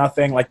people,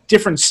 nothing, like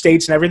different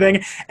states and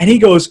everything, and he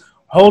goes,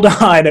 hold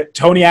on,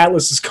 Tony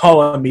Atlas is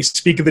calling me,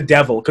 speak of the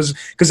devil, because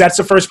that's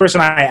the first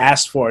person I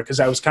asked for, because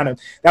that was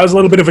a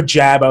little bit of a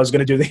jab I was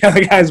going to do the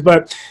other guys,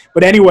 but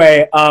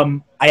anyway,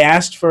 I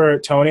asked for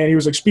Tony, and he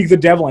was like, speak of the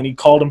devil, and he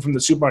called him from the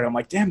supermarket. I'm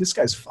like, damn, this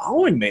guy's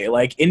following me,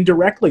 like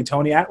indirectly,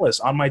 Tony Atlas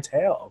on my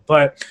tail,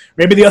 but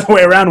maybe the other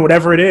way around,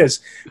 whatever it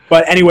is.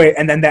 But anyway,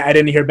 and then I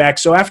didn't hear back,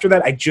 so after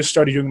that, I just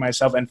started doing it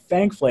myself, and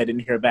thankfully I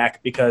didn't hear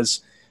back, because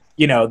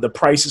the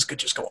prices could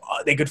just go,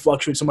 they could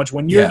fluctuate so much.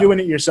 When you're doing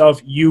it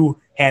yourself, you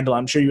handle,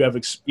 I'm sure you have,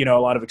 a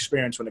lot of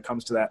experience when it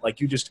comes to that. Like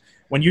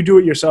when you do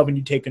it yourself and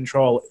you take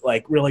control,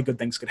 like really good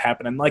things could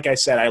happen. And like I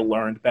said, I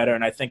learned better,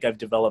 and I think I've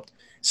developed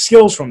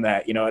skills from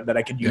that, that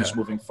I could use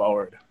moving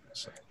forward.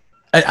 So.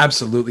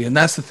 Absolutely. And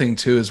that's the thing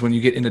too, is when you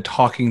get into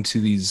talking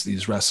to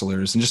these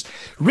wrestlers, and just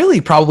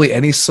really probably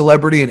any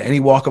celebrity in any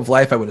walk of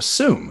life, I would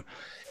assume,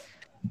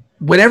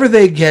 whenever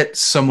they get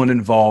someone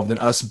involved, in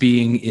us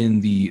being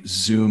in the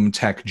Zoom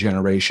tech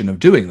generation of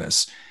doing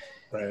this,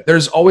 right,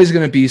 there's always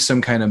going to be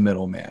some kind of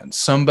middleman.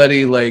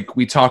 Somebody, like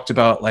we talked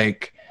about,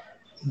 like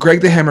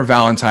Greg the Hammer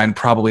Valentine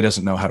probably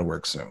doesn't know how to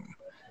work Zoom.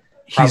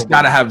 He's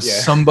got to have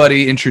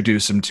somebody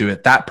introduce him to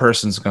it. That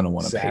person's going to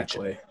want to page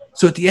it.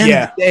 So at the end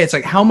of the day, it's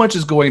like, how much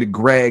is going to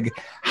Greg?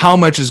 How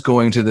much is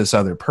going to this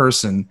other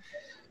person?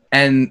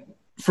 And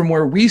from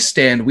where we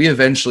stand, we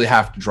eventually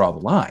have to draw the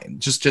line,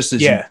 just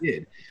as you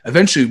did.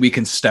 Eventually we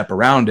can step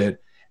around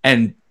it.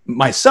 And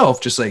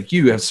myself, just like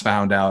you have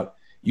found out,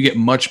 you get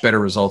much better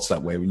results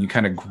that way when you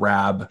kind of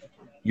grab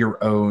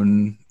your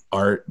own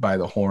art by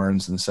the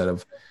horns instead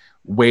of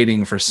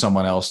waiting for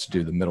someone else to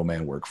do the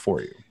middleman work for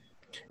you.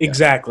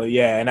 Exactly.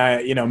 Yeah.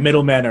 And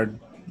middlemen are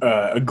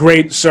a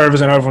great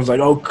service, and everyone's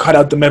like, oh, cut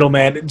out the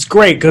middleman. It's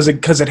great because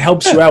it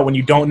helps you out when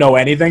you don't know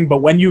anything. But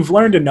when you've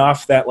learned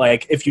enough that,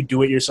 like, if you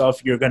do it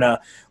yourself, you're going to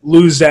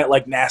lose that,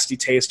 like, nasty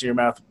taste in your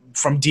mouth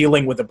from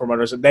dealing with the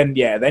promoters, then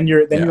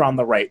you're on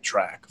the right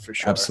track for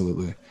sure.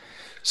 Absolutely.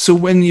 So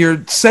when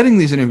you're setting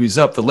these interviews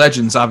up, the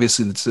legends,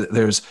 obviously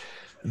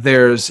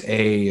there's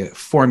a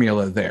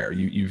formula there.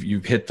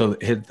 You've hit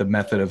the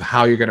method of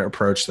how you're going to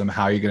approach them,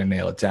 how you're going to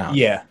nail it down.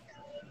 Yeah.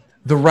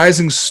 The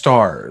rising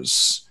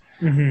stars.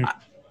 Mm-hmm.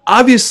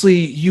 Obviously,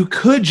 you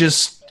could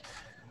just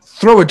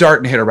throw a dart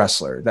and hit a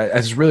wrestler.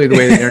 That's really the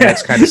way the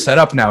internet's kind of set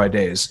up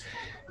nowadays.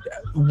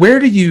 Where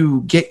do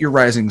you get your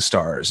rising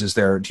stars?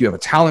 Do you have a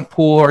talent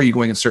pool? Are you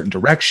going in certain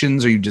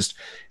directions?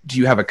 Do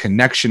you have a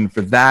connection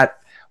for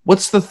that?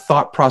 What's the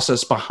thought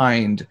process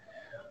behind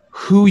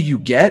who you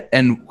get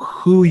and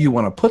who you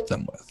want to put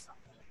them with?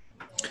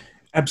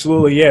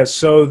 Absolutely, yeah.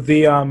 So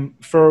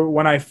for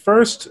when I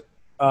first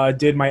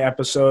did my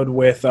episode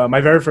with my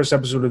very first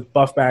episode with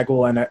Buff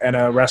Bagwell and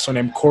a wrestler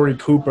named Corey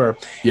Cooper.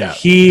 Yeah,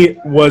 he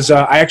was.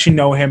 I actually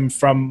know him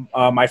from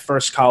my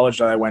first college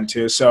that I went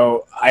to.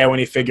 So I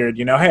only figured,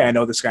 hey, I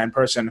know this guy in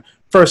person.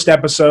 First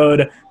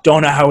episode,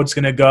 don't know how it's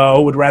gonna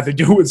go. Would rather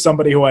do it with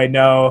somebody who I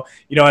know.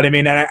 You know what I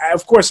mean? And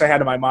of course, I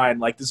had in my mind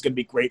like this is gonna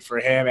be great for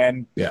him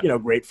and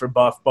great for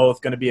Buff.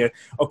 Both gonna be a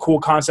cool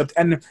concept.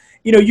 And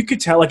you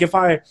could tell, like, if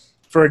I,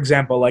 for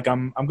example, like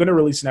I'm gonna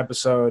release an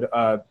episode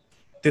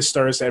this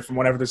Thursday from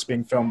whenever this is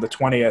being filmed, the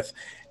 20th.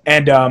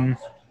 And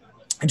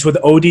it's with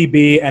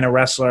ODB and a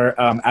wrestler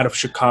out of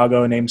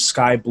Chicago named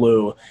Sky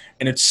Blue.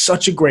 And it's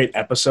such a great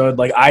episode.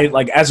 Like,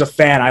 as a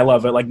fan, I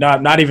love it. Like,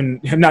 I'm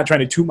not trying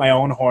to toot my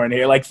own horn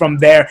here. Like, from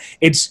there,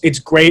 it's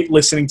great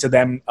listening to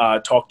them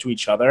talk to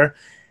each other.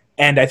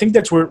 And I think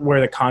that's where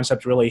the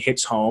concept really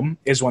hits home,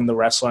 is when the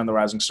wrestler and the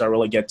rising star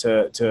really get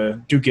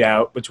to duke it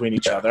out between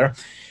each other.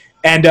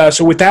 And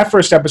so with that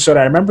first episode,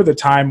 I remember the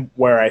time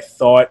where I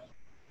thought,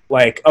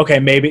 like, okay,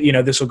 maybe,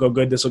 this will go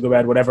good, this will go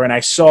bad, whatever. And I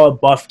saw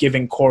Buff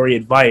giving Corey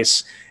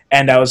advice,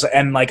 and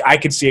I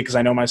could see it because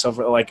I know myself,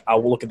 like,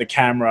 I'll look at the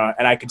camera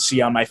and I could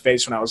see on my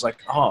face when I was like,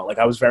 oh, like,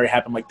 I was very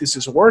happy. I'm like, this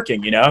is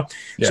working, Yeah.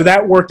 So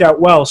that worked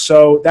out well.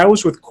 So that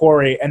was with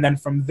Corey. And then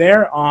from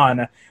there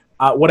on,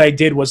 what I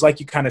did was, like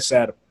you kind of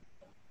said,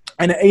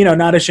 and,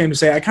 not ashamed to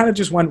say, I kind of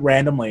just went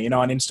randomly,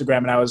 on Instagram,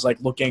 and I was,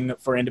 like, looking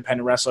for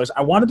independent wrestlers.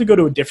 I wanted to go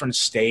to a different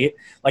state.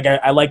 Like,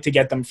 I like to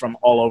get them from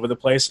all over the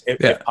place,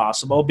 if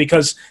possible,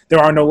 because there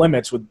are no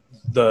limits with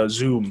the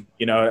Zoom,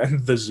 you know,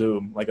 the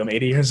Zoom. Like I'm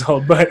 80 years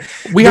old, but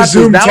We the got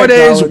Zoom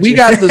nowadays. technology. We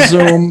got the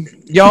Zoom.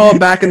 Y'all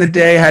back in the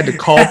day had to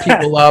call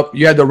people up.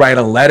 You had to write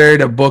a letter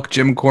to book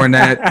Jim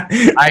Cornette.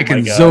 I Oh can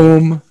my God.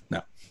 Zoom.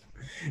 No.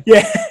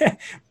 Yeah,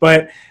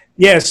 but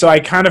yeah, so I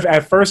kind of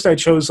at first I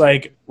chose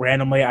like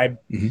randomly.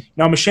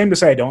 No, I'm ashamed to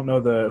say I don't know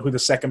who the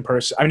second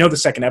person. I know the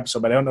second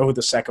episode, but I don't know who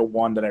the second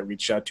one that I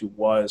reached out to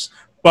was.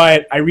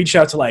 But I reached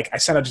out to I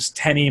sent out just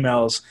 10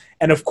 emails,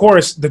 and of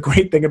course the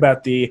great thing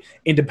about the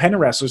independent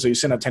wrestlers is you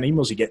send out 10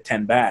 emails, you get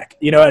 10 back.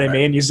 You know what I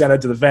mean? You send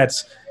out to the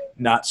vets,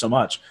 not so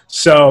much.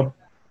 So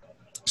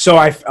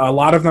a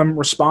lot of them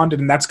responded,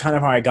 and that's kind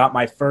of how I got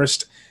my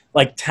first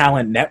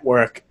talent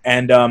network.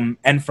 And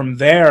from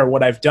there,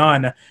 what I've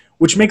done,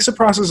 which makes the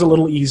process a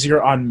little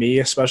easier on me,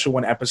 especially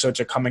when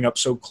episodes are coming up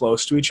so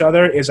close to each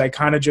other, is I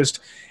kind of just,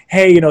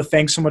 hey,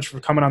 thanks so much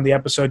for coming on the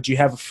episode. Do you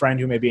have a friend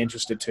who may be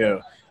interested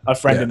too? A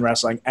friend in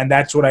wrestling. And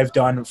that's what I've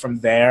done from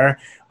there.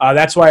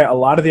 That's why a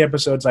lot of the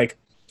episodes, I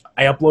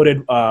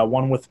uploaded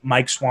one with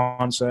Mike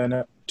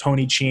Swanson,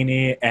 Tony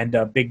Cini, and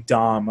Big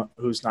Dom,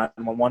 who's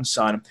 911's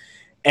son.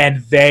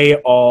 And they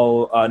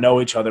all know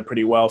each other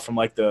pretty well from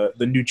the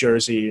New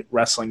Jersey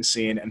wrestling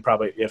scene and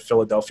probably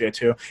Philadelphia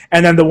too.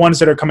 And then the ones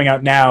that are coming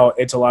out now,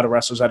 it's a lot of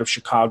wrestlers out of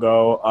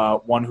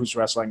Chicago. One who's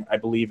wrestling, I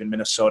believe, in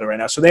Minnesota right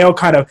now. So they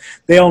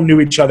all knew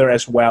each other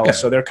as well. Yeah.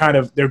 So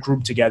they're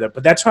grouped together.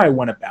 But that's how I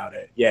went about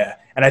it. Yeah,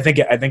 and I think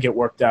it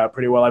worked out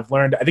pretty well. I've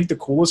learned. I think the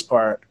coolest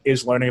part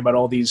is learning about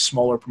all these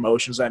smaller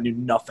promotions that I knew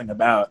nothing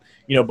about,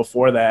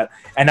 before that.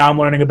 And now I'm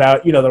learning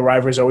about, the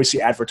Rivalries. I always see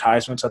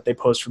advertisements that they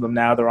post for them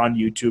now. They're on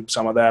YouTube,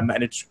 some of them.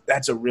 And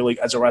as a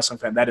wrestling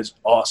fan, that is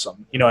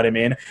awesome. You know what I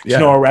mean? Yeah.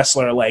 To know a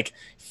wrestler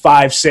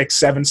 5, 6,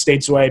 7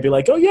 states away, be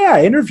like, oh yeah,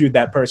 I interviewed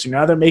that person.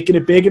 Now they're making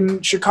it big in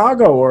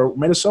Chicago or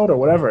Minnesota or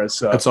whatever.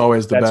 So that's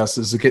always the best,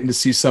 is getting to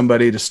see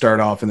somebody to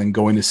start off and then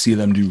going to see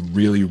them do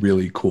really,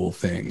 really cool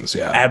things.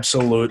 Yeah,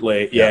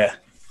 absolutely. Yeah.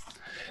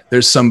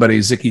 There's somebody,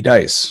 Zicky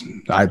Dice.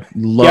 I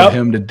love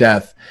him to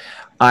death.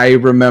 I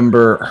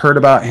heard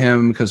about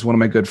him because one of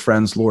my good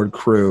friends, Lord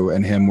Crew,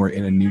 and him were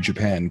in a New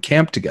Japan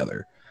camp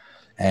together.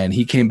 And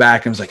he came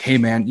back and was like, hey,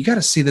 man, you got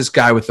to see this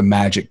guy with the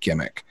magic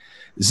gimmick.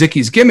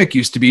 Zicky's gimmick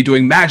used to be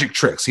doing magic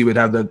tricks. He would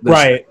have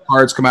the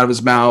cards come out of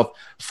his mouth,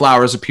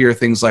 flowers appear,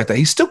 things like that.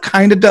 He still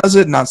kind of does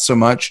it, not so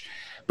much.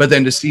 But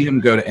then to see him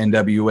go to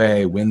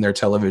NWA, win their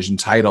television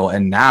title,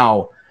 and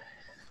now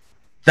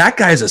that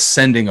guy's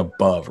ascending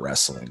above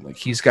wrestling.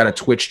 He's got a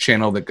Twitch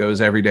channel that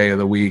goes every day of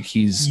the week.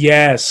 He's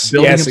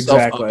building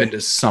himself up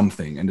into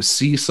something. And to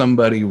see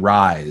somebody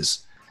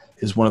rise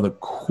is one of the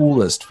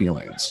coolest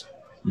feelings.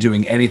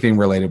 Doing anything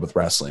related with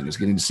wrestling is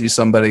getting to see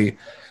somebody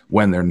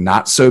when they're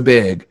not so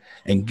big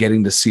and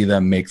getting to see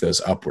them make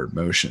those upward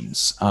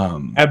motions.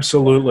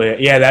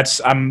 Absolutely. Yeah,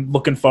 I'm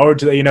looking forward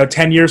to that.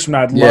 10 years from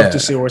now, I'd love to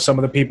see where some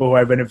of the people who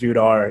I've interviewed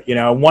are.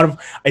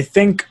 I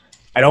think,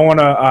 I don't want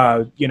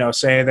to,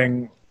 say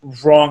anything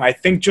wrong. I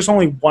think just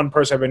only one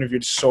person I've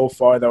interviewed so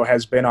far, though,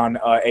 has been on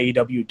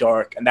AEW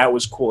Dark, and that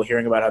was cool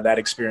hearing about how that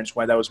experience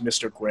went. That was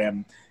Mr.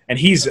 Grimm. And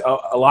he's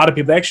a lot of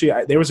people.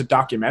 Actually, there was a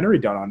documentary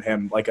done on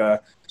him, a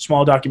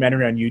small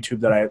documentary on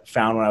YouTube that I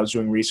found when I was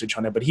doing research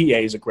on it. But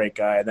he's a great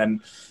guy. And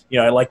then,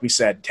 like we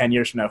said, 10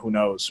 years from now, who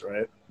knows,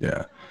 right?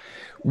 Yeah.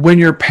 When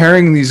you're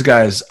pairing these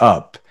guys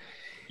up,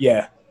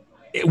 is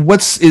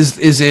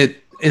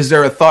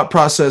there a thought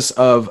process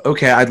of,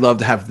 okay, I'd love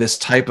to have this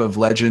type of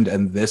legend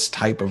and this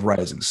type of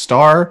rising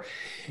star?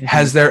 Mm-hmm.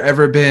 Has there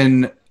ever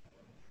been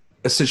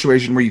a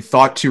situation where you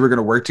thought two were going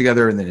to work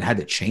together and then it had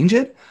to change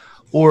it?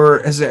 Or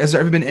has there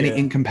ever been any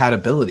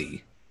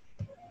incompatibility?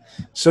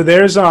 So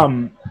there's,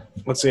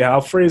 let's see,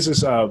 I'll phrase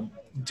this,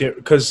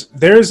 because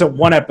there's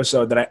one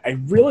episode that I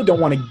really don't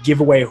want to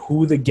give away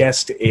who the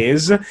guest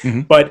is,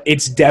 but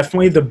it's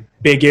definitely the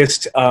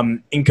biggest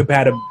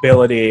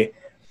incompatibility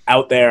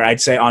out there, I'd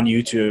say, on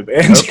YouTube.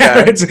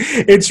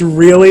 And it's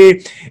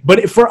really,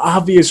 but for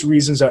obvious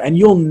reasons, though, and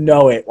you'll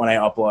know it when I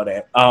upload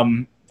it.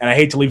 And I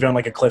hate to leave it on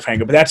a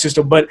cliffhanger, but that's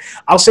but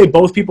I'll say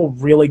both people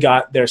really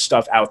got their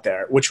stuff out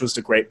there, which was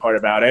the great part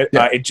about it.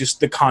 Yeah. It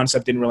just, the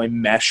concept didn't really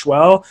mesh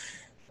well.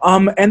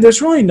 And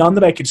there's really none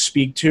that I could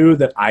speak to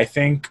that I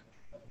think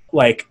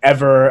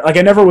ever, I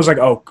never was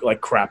oh,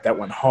 crap, that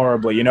went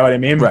horribly. You know what I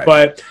mean?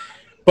 Right.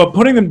 But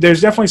putting them,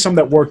 there's definitely some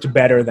that worked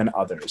better than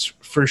others,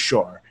 for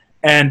sure.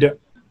 And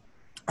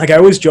I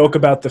always joke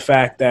about the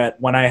fact that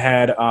when I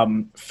had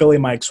Philly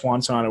Mike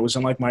Swanson on, it was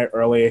in my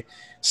early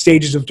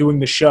stages of doing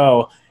the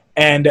show.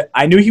 And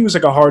I knew he was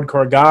a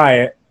hardcore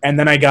guy. And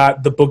then I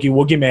got the Boogie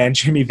Woogie Man,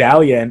 Jimmy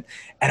Valiant.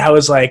 And I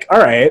was like, all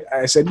right.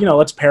 I said,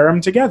 let's pair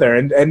them together.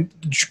 And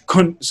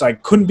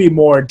couldn't be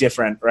more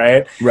different,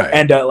 right? Right.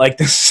 And the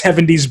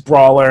 70s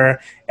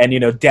brawler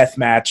and, death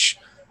match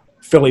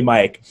Philly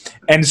Mike.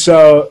 And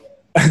so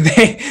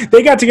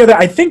they got together.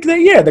 I think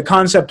that the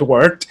concept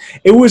worked.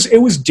 It was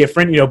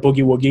different,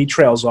 Boogie Woogie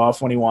trails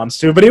off when he wants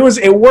to, but it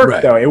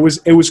worked though. It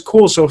was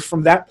cool. So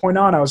from that point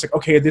on, I was like,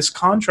 okay, this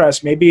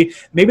contrast, maybe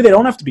they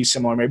don't have to be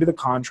similar. Maybe the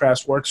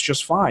contrast works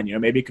just fine.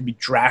 Maybe it could be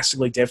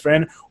drastically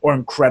different or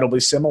incredibly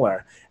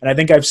similar. And I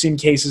think I've seen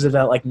cases of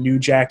that, like New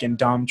Jack and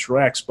Dom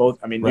Truex, both.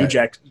 I mean, Right. New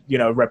Jack,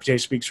 reputation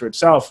speaks for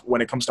itself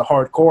when it comes to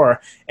hardcore,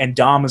 and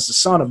Dom is the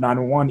son of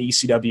 911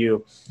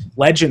 ECW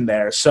legend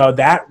there. So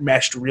that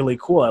meshed really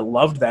cool. I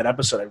loved that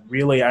episode.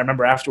 I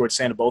remember afterwards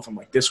saying to both of them,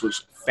 like, this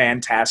was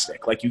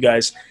fantastic. Like, you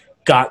guys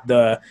got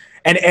the...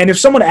 And if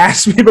someone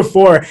asked me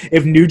before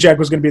if New Jack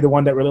was going to be the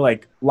one that really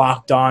like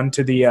locked on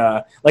to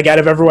the like out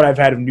of everyone I've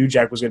had, if New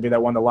Jack was going to be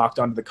that one that locked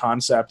on to the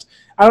concept,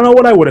 I don't know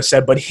what I would have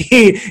said, but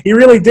he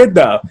really did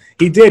though.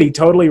 He did. He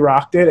totally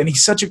rocked it, and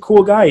he's such a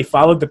cool guy. He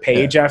followed the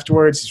page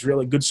afterwards. He's a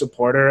really good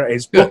supporter.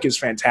 His book is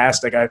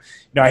fantastic. I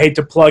hate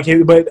to plug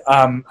him, but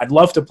I'd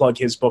love to plug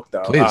his book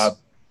though. Please.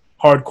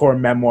 Hardcore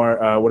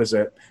memoir. What is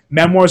it?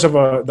 Memoirs of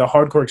the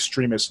Hardcore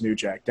Extremist New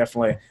Jack.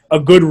 Definitely a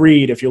good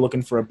read if you're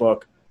looking for a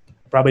book.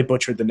 Probably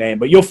butchered the name,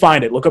 but you'll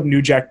find it. Look up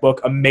New Jack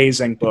book.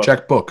 Amazing book. New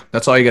Jack book.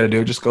 That's all you got to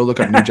do. Just go look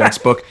up New Jack's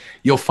book.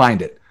 You'll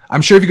find it.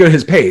 I'm sure if you go to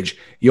his page,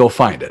 you'll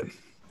find it.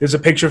 There's a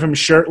picture of him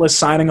shirtless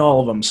signing all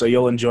of them, so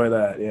you'll enjoy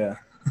that. Yeah.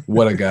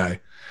 What a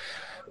guy.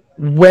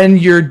 When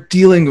you're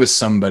dealing with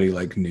somebody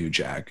like New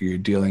Jack, you're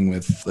dealing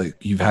with, like,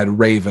 you've had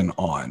Raven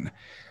on.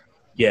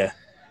 Yeah.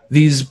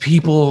 These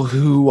people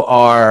who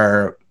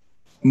are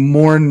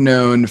more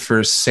known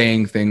for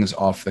saying things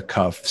off the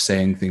cuff,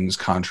 saying things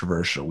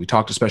controversial. We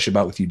talked especially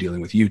about with you dealing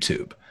with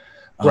YouTube.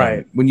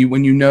 Right. When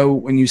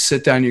you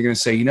sit down, you're going to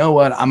say, you know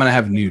what, I'm going to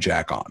have New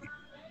Jack on.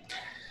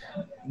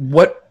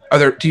 What are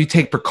there? Do you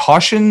take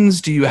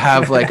precautions? Do you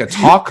have like a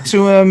talk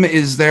to him?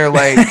 Is there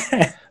like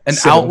an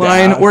Sit him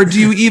outline, down. or do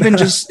you even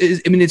just?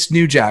 It's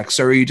New Jack,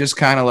 so are you just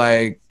kind of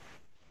like,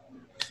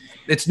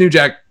 it's New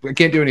Jack, I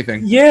can't do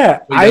anything.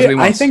 Yeah. He does what he I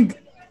wants. think.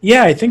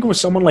 Yeah, I think with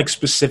someone like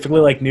specifically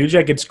like New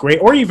Jack, it's great,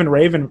 or even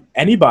Raven,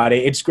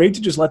 anybody, it's great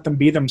to just let them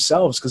be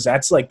themselves, because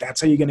that's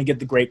how you're going to get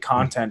the great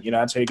content.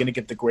 That's how you're going to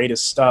get the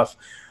greatest stuff.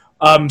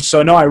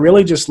 So no, I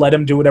really just let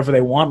them do whatever they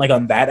want. Like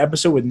on that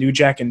episode with New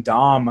Jack and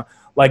Dom,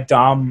 like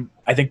Dom,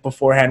 I think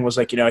beforehand was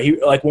like,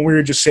 he like when we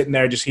were just sitting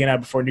there, just he and I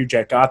before New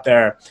Jack got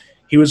there,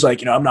 he was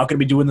like, I'm not going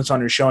to be doing this on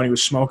your show. And he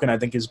was smoking, I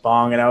think, his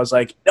bong. And I was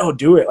like, no,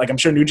 do it. Like, I'm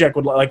sure New Jack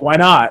would, like, why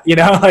not?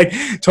 Like,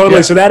 totally.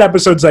 Yeah. So that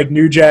episode's like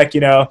New Jack,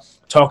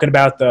 talking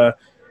about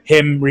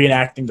him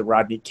reenacting the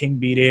Rodney King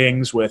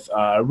beatings with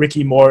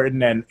Ricky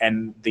Morton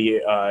and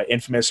the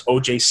infamous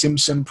O.J.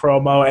 Simpson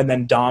promo. And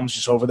then Dom's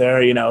just over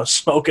there,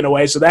 smoking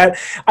away. So that,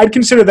 I'd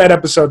consider that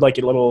episode like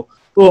a little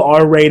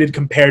R-rated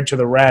compared to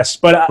the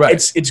rest. But Right.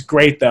 it's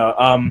great,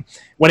 though.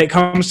 When it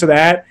comes to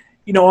that,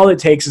 all it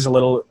takes is a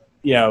little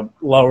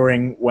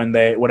lowering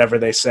whatever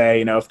they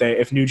say.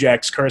 If New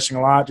Jack's cursing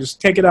a lot,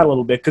 just take it out a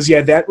little bit, because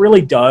that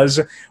really does,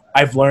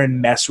 I've learned,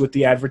 mess with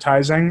the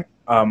advertising.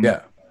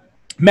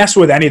 Mess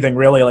with anything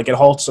really. Like, it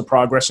halts the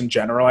progress in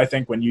general, I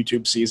think, when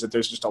YouTube sees that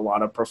there's just a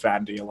lot of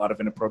profanity, a lot of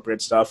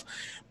inappropriate stuff.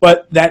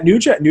 But that New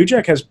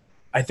Jack has,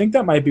 I think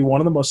that might be one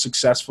of the most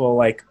successful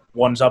like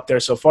ones up there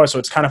so far. So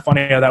it's kind of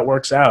funny how that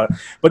works out.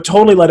 But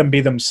totally let them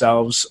be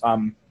themselves.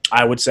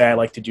 I would say I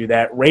like to do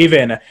that.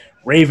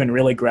 Raven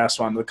really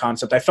grasped onto the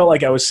concept. I felt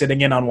like I was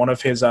sitting in on one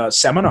of his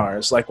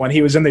seminars. Like when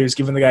he was in there, he was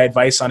giving the guy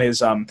advice on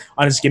his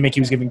gimmick.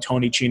 He was giving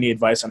Tony Cini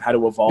advice on how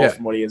to evolve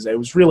from what he is. It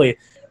was really,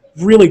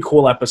 really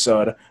cool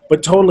episode.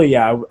 But totally,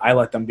 I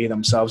let them be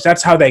themselves.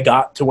 That's how they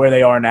got to where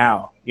they are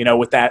now.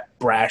 With that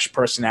brash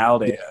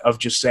personality of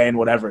just saying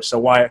whatever. So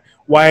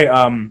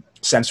why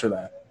censor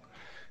that?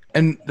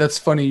 And that's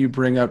funny you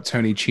bring up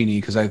Tony Cini,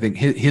 because I think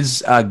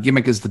his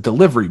gimmick is the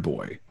delivery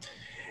boy.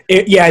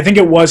 I think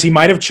it was. He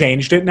might have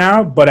changed it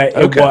now, but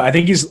Okay. I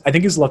think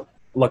he's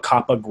La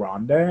Capa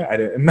Grande.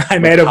 I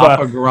made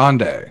Papa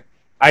Grande.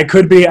 I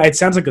could be. It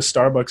sounds like a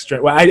Starbucks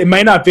drink. Well, it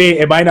might not be.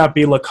 It might not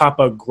be La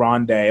Capa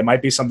Grande. It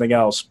might be something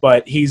else.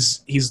 But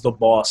he's the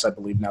boss, I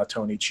believe now.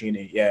 Tony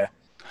Cini. Yeah.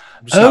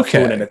 I'm just not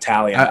fluent in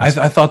Italian.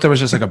 I thought there was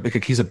just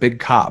like he's a big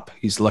cop.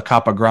 He's La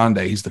Capa Grande.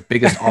 He's the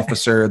biggest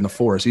officer in the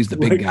force. He's the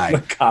big guy. La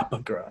Capa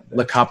Grande.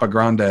 La Capa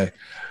Grande.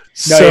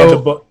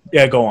 No,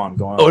 go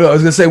on. Oh no, I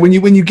was gonna say when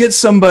you get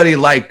somebody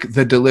like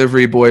the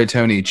delivery boy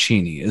Tony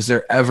Cini,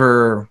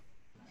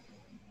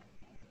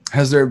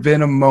 has there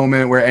been a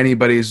moment where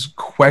anybody's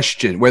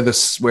questioned, where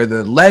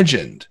the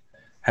legend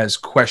has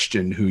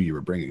questioned who you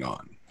were bringing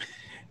on?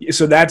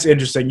 So that's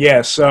interesting.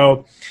 Yeah.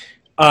 So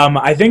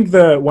I think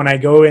when I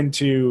go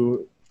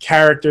into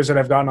characters that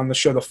I've gotten on the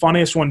show, the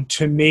funniest one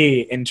to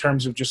me in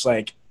terms of just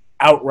like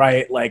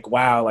outright like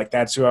wow, like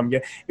that's who I'm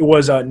getting, it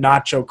was a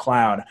Nacho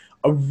Clown.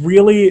 A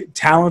really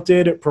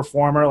talented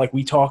performer. Like,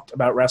 we talked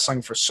about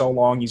wrestling for so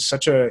long. He's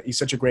such a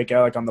great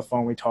guy. Like, on the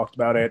phone we talked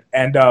about it,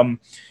 and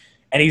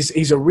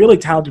he's a really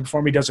talented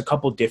performer. He does a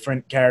couple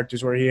different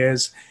characters where he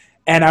is,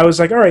 and I was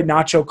like, all right,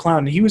 Nacho Clown.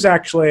 And he was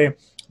actually,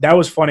 that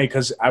was funny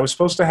because I was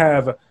supposed to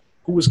have,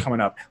 who was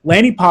coming up?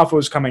 Lanny Poffo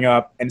was coming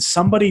up, and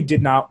somebody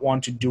did not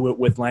want to do it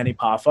with Lanny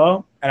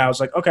Poffo, and I was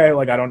like, okay,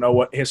 like I don't know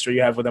what history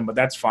you have with him, but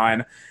that's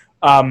fine.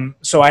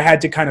 So I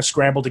had to kind of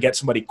scramble to get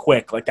somebody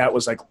quick. Like that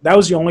was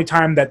the only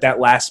time that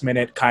last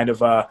minute kind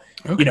of,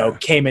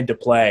 came into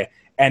play.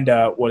 And,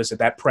 what is it?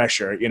 That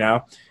pressure,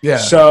 Yeah.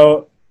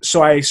 So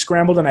so I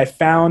scrambled and I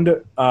found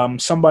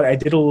somebody. I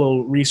did a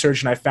little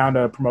research and I found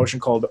a promotion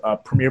called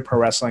Premier Pro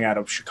Wrestling out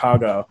of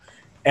Chicago,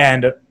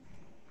 and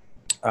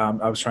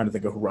I was trying to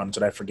think of who runs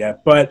it. I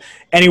forget. But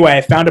anyway,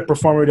 I found a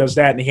performer who does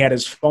that, and he had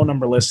his phone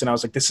number listed. And I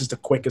was like, this is the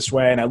quickest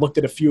way. And I looked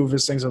at a few of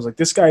his things. I was like,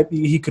 this guy,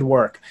 he could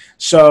work.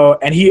 So,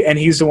 and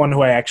he's the one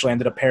who I actually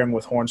ended up pairing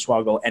with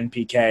Hornswoggle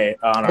NPK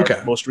on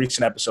our most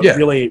recent episode. Yeah.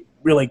 Really,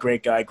 really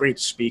great guy, great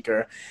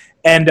speaker.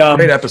 And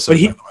great episode, by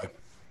the way.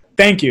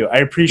 Thank you. I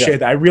appreciate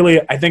that.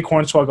 I think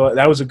Hornswoggle,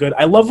 that was a good,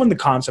 I love when the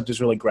concept is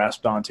really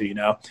grasped onto, you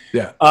know?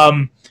 Yeah.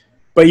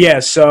 But yeah,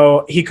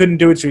 so he couldn't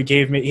do it, so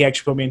he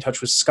actually put me in touch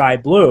with Sky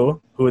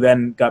Blue, who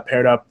then got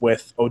paired up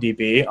with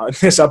ODB on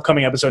this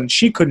upcoming episode, and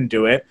she couldn't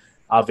do it,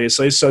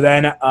 obviously. So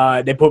then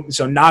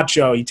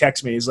Nacho, he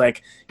texted me, he's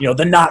like, the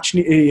Notch,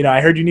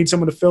 I heard you need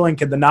someone to fill in,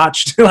 can the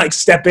Notch like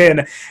step in?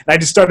 And I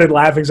just started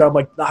laughing, so I'm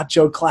like,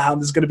 Nacho Clown,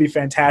 this is going to be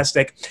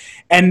fantastic.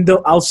 And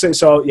I'll say,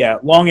 so yeah,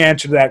 long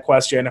answer to that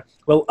question.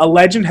 Well, a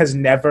legend has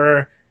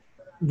never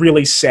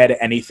really said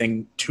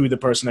anything to the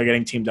person they're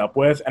getting teamed up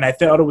with. And I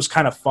thought it was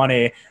kind of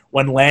funny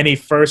when Lanny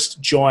first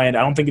joined.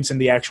 I don't think it's in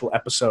the actual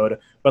episode,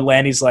 but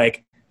Lanny's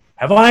like,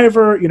 have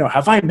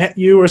I met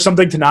you or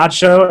something to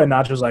Nacho? And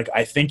Nacho's like,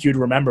 I think you'd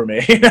remember me.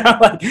 I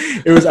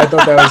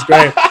thought that was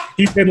great.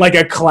 He's in like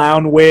a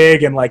clown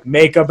wig and like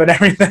makeup and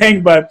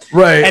everything. But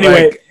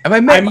anyway, like, have I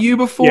met you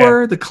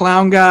before? Yeah. The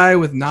clown guy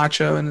with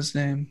Nacho in his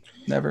name?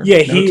 Never. Yeah.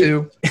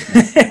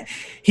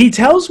 He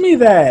tells me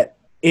that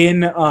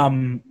in,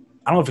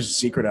 I don't know if it's a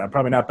secret,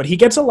 probably not, but he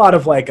gets a lot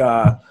of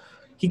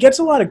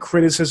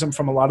criticism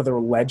from a lot of the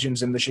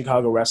legends in the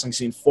Chicago wrestling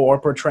scene for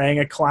portraying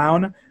a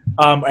clown,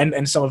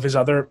 and some of his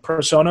other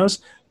personas.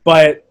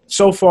 But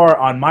so far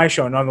on my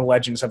show, none of the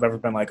legends have ever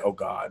been like, oh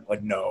God,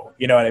 like, no,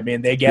 you know what I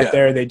mean? They get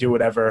there, they do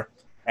whatever,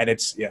 and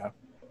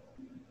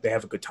they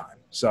have a good time.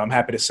 So I'm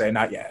happy to say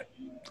not yet.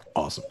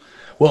 Awesome.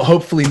 Well,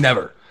 hopefully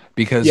never,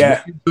 because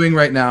what you're doing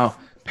right now,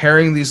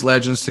 pairing these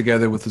legends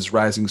together with his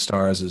rising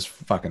stars is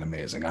fucking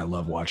amazing. I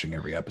love watching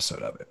every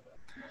episode of it.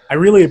 I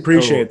really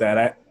appreciate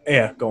that.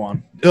 Go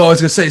on. Oh, I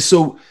was going to say,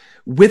 so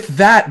with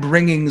that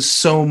bringing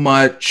so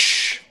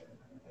much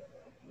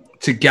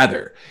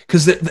together,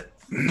 because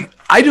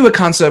I do a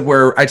concept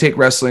where I take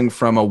wrestling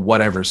from a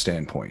whatever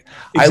standpoint.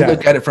 Exactly. I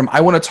look at it from,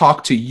 I want to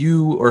talk to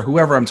you or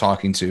whoever I'm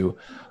talking to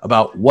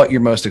about what you're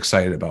most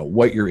excited about,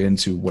 what you're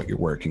into, what you're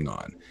working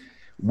on.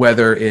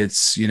 Whether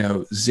it's,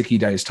 Zicky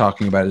Dice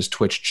talking about his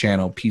Twitch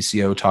channel,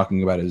 PCO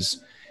talking about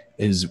his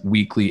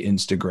weekly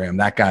Instagram.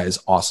 That guy is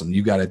awesome.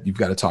 You've got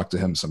to talk to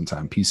him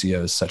sometime.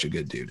 PCO is such a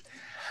good dude.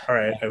 All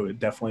right, I would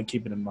definitely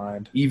keep it in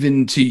mind.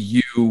 Even to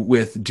you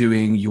with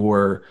doing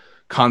your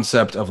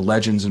concept of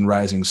legends and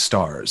rising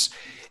stars,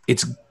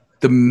 it's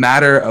the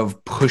matter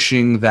of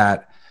pushing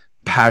that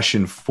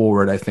passion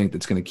forward. I think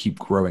that's going to keep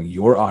growing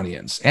your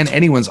audience and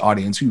anyone's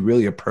audience who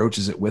really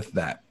approaches it with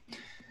that.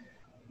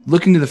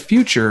 Looking to the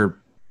future.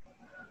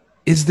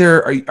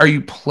 Are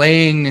you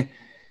playing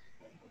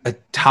a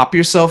top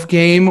yourself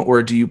game,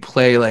 or do you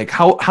play like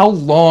how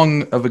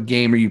long of a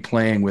game are you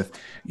playing with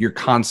your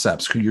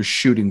concepts, who you're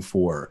shooting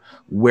for,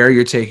 where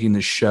you're taking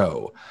the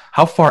show?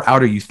 How far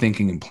out are you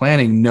thinking and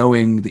planning,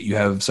 knowing that you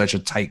have such a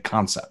tight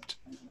concept?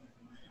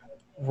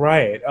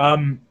 Right.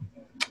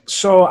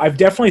 So I've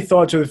definitely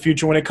thought to the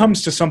future when it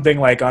comes to something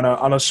like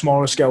on a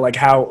smaller scale, like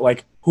how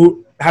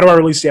do I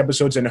release the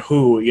episodes and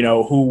who,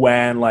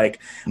 when, like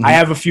I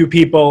have a few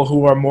people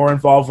who are more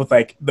involved with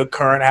like the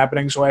current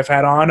happenings who I've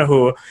had on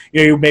who,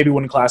 you maybe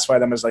wouldn't classify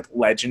them as like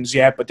legends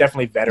yet, but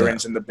definitely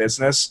veterans in the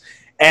business.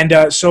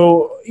 And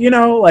so,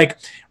 like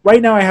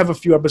right now I have a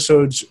few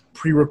episodes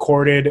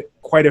pre-recorded,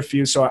 quite a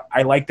few. So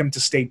I like them to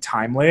stay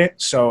timely.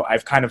 So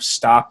I've kind of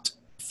stopped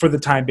for the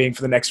time being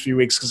for the next few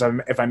weeks, because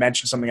if I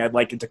mention something, I'd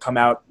like it to come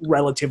out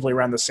relatively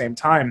around the same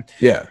time.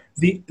 Yeah.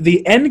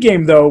 The end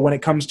game, though, when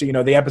it comes to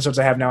the episodes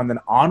I have now and then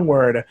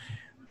onward,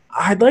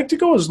 I'd like to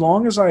go as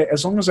long as I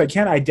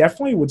can. I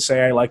definitely would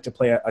say I like to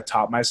play a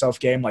top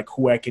myself game, like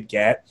who I could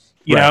get.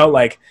 You know,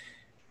 like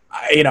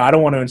I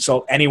don't want to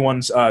insult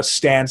anyone's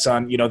stance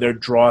on their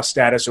draw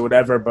status or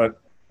whatever, but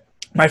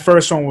my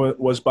first one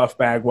was Buff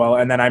Bagwell,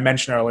 and then I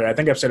mentioned earlier, I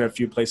think I've said it a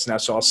few places now,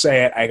 so I'll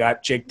say it. I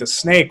got Jake the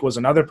Snake was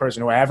another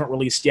person who I haven't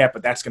released yet,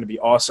 but that's going to be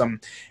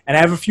awesome. And I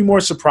have a few more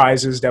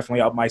surprises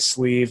definitely up my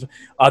sleeve.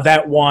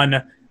 That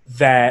one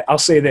that, I'll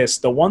say this,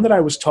 the one that I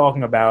was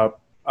talking about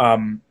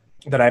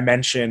that I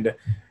mentioned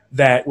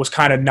that was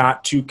kind of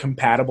not too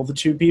compatible to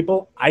two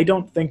people, I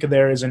don't think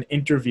there is an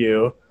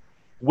interview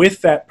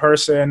with that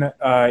person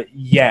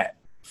yet.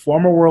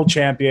 Former world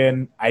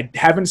champion. I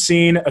haven't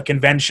seen a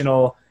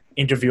conventional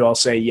interview, I'll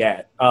say,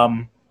 yet.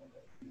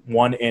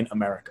 One in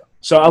America.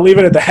 So I'll leave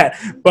it at that.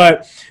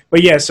 But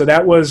yeah, so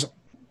that was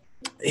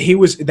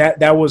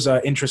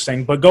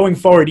interesting. But going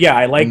forward,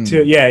 I like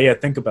to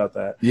think about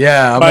that.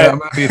 Yeah, I'm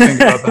gonna be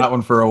thinking about that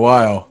one for a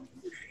while.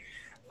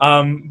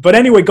 But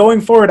anyway,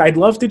 going forward, I'd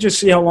love to just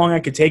see how long I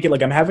could take it.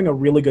 Like, I'm having a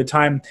really good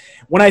time.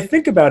 When I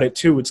think about it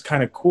too, it's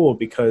kind of cool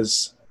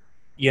because,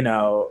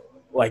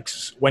 like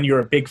when you're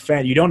a big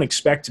fan, you don't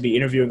expect to be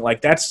interviewing. Like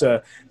that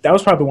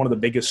was probably one of the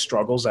biggest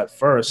struggles at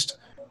first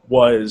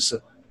was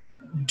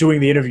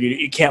doing the interview.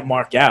 You can't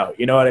mark out.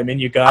 You know what I mean?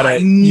 You I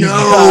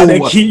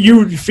know.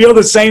 You feel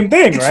the same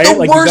thing, It's right? the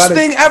Like, worst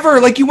thing ever.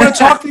 Like, you want to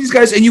talk to these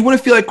guys, and you want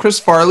to feel like Chris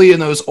Farley in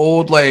those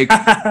old, like,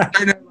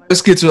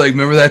 skits are like,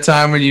 remember that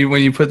time when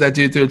you put that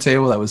dude through a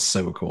table? That was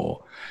so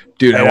cool.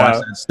 Dude, I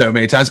watched that so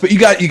many times. But you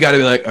got to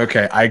be like,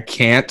 okay, I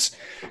can't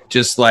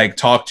just, like,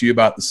 talk to you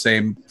about the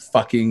same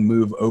fucking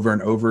move over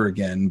and over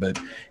again. But,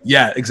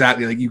 yeah,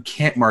 exactly. Like, you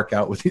can't mark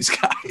out with these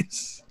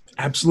guys.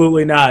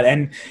 Absolutely not.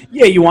 And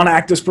yeah, you want to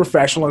act as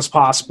professional as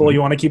possible.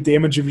 You want to keep the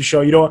image of your show.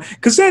 You don't,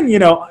 because then, you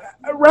know,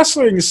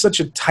 wrestling is such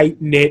a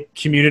tight knit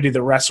community.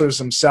 The wrestlers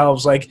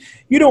themselves, like,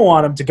 you don't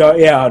want them to go,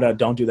 yeah, no,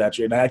 don't do that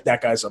shit.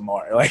 That guy's a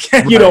mar. Like,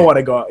 you don't want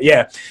to go,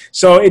 yeah.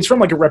 So it's from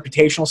like a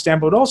reputational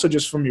standpoint, but also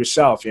just from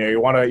yourself. You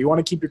know, you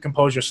want to keep your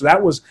composure. So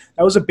that was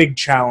a big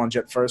challenge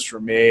at first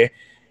for me,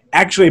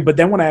 actually. But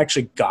then when I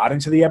actually got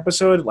into the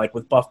episode, like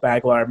with Buff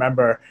Bagwell, I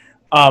remember.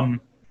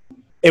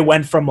 It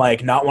went from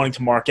like not wanting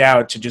to mark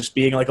out to just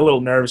being like a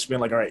little nervous, being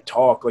like, all right,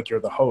 talk like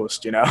you're the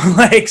host, you know,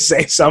 like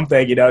say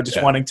something, you know,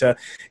 just wanting to,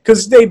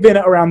 because they've been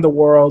around the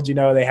world, you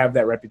know, they have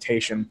that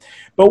reputation.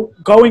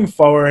 But going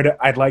forward,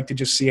 I'd like to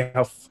just see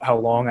how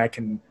long I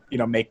can, you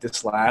know, make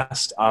this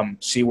last,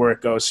 see where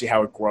it goes, see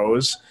how it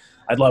grows.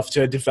 I'd love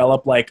to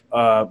develop like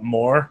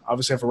more,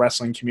 obviously, for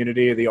wrestling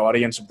community, the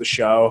audience of the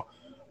show.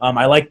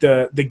 I like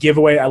the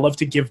giveaway. I love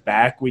to give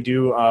back. We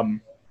do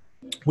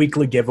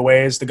weekly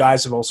giveaways. The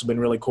guys have also been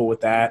really cool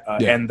with that,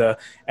 and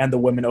the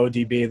women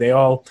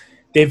ODB.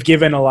 They've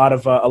given a lot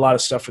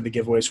of stuff for the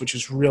giveaways, which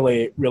is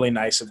really, really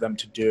nice of them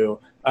to do.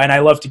 And I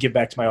love to give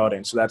back to my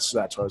audience, so that's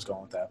where I was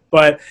going with that.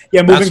 But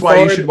yeah, moving that's why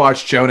forward, you should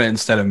watch Jonah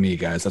instead of me,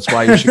 guys. That's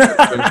why you should.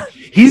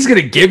 He's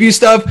gonna give you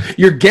stuff.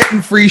 You're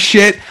getting free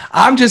shit.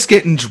 I'm just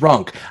getting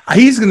drunk.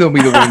 He's gonna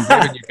be the one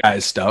giving you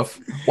guys stuff.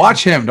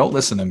 Watch him. Don't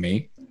listen to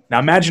me. Now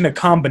imagine a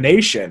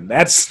combination.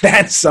 That's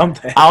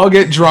something. I'll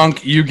get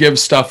drunk. You give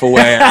stuff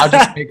away. I'll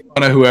just make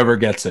fun of whoever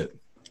gets it.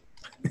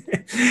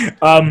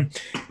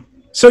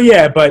 So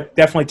yeah, but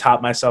definitely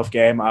top myself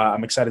game.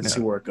 I'm excited to see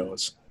where it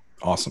goes.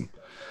 Awesome.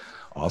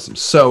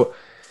 So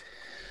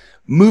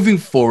moving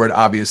forward,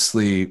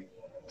 obviously,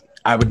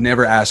 I would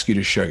never ask you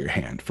to show your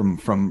hand from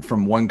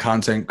one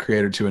content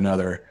creator to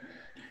another.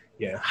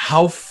 Yeah.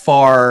 How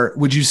far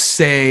would you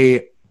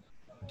say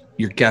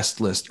your guest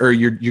list or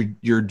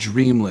your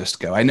dream list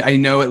go? I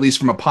know, at least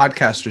from a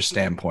podcaster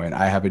standpoint,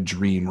 I have a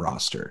dream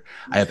roster.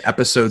 I have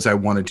episodes I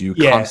want to do,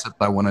 concepts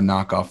I want to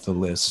knock off the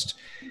list.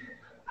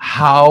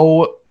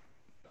 How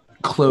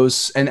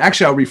close, and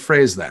actually I'll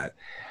rephrase that.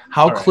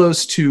 How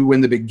close to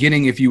in the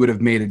beginning, if you would have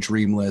made a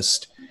dream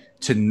list,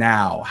 to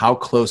now, how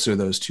close are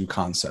those two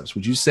concepts?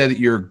 Would you say that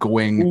you're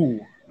going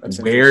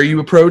where you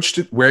approached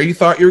it, where you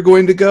thought you were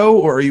going to go,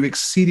 or are you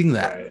exceeding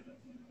that?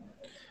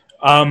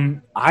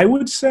 Right. I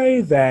would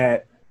say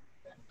that.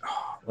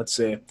 Let's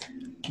see.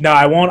 No,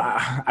 I won't.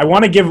 I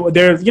want to give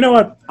there. You know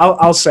what?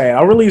 I'll say.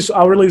 I'll release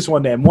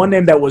one name. One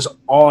name that was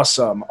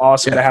awesome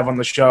to have on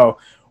the show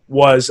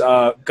was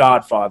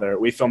Godfather.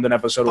 We filmed an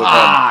episode with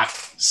him.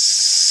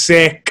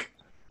 Sick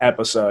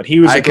episode.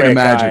 He was a great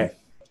guy.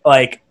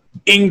 Like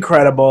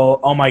incredible.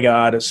 Oh my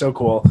god, it's so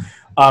cool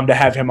to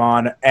have him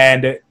on.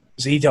 And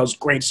he tells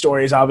great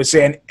stories,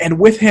 obviously, and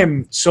with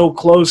him so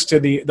close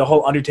to the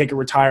whole Undertaker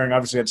retiring,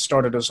 obviously it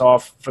started us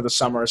off for the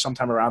summer or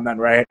sometime around then,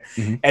 right?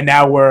 Mm-hmm. And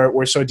now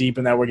we're so deep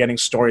in that we're getting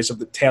stories of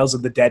the Tales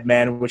of the Dead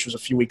Man, which was a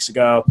few weeks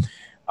ago.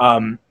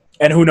 And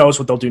who knows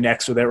what they'll do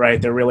next with it,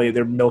 right?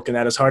 They're milking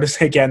that as hard as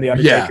they can. The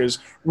Undertaker's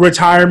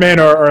retirement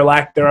or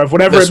lack thereof,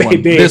 whatever it may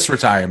be. This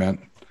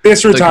retirement,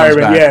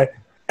 yeah.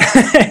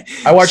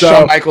 I watched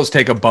Shawn Michaels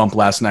take a bump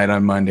last night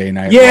on Monday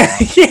Night. Yeah.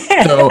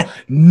 So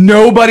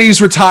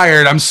nobody's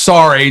retired. I'm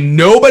sorry.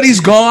 Nobody's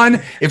gone.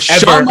 If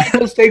Shawn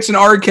Michaels takes an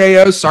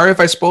RKO, sorry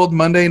if I spoiled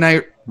Monday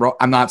Night Raw.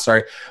 I'm not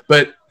sorry.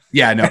 But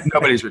yeah, no,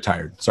 nobody's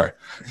retired. Sorry.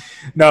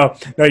 No,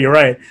 you're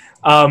right.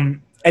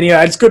 And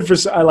yeah, it's good for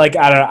like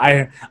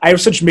I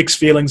have such mixed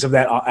feelings of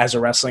that as a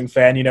wrestling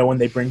fan. You know, when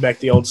they bring back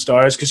the old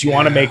stars, because you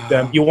want to make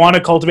them, you want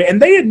to cultivate, and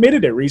they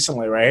admitted it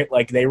recently, right?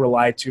 Like they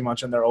rely too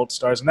much on their old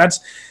stars, and that's.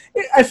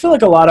 I feel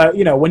like a lot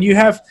of when you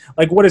have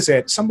like what is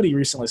it? Somebody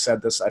recently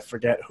said this. I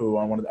forget who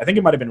on one of I think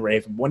it might have been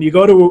Raven. When you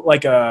go to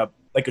like a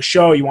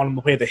show, you want them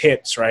to play the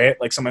hits, right?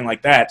 Like something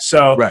like that.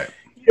 So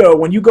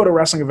when you go to a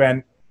wrestling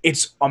event,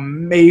 it's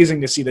amazing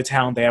to see the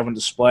talent they have on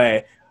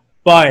display.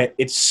 But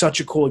it's such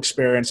a cool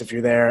experience if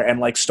you're there and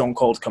like Stone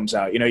Cold comes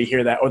out, you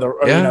hear that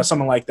or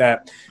something like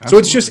that. Absolutely. So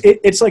it's just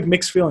it's like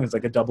mixed feelings,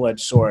 like a double-edged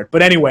sword.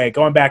 But anyway,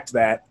 going back to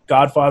that,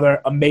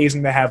 Godfather,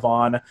 amazing to have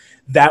on.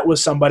 That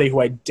was somebody who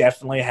I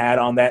definitely had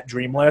on that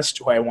dream list,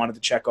 who I wanted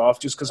to check off,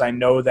 just because I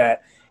know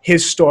that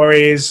his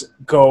stories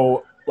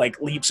go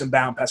like leaps and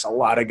bounds past a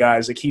lot of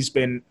guys. Like he's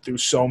been through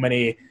so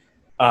many,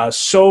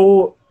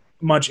 so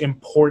much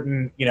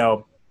important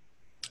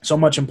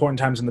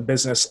times in the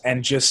business,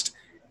 and just.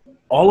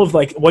 All of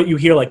like what you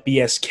hear, like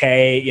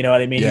BSK, you know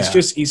what I mean? Yeah.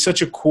 He's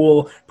such a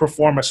cool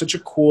performer, such a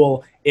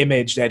cool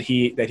image that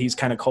he's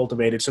kind of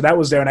cultivated. So that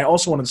was there. And I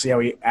also wanted to see how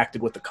he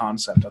acted with the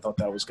concept. I thought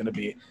that was going to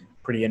be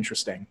pretty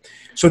interesting.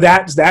 So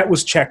that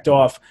was checked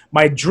off.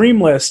 My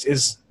dream list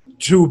is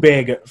too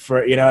big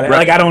for, you know,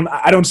 like I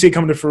don't see it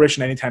coming to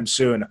fruition anytime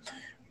soon.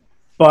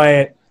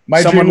 But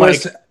my someone dream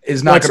list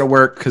is not going to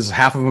work because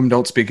half of them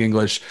don't speak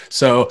English.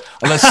 So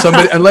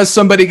unless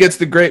somebody gets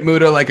the great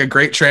Muda, like a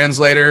great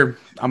translator,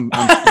 I'm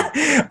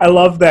I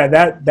love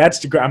that.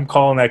 That's I'm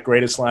calling that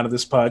greatest line of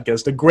this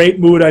podcast. The great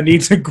Muda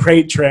needs a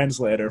great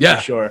translator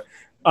for sure.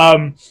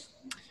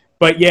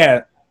 But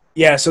yeah.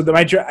 So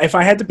if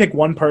I had to pick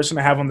one person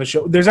to have on the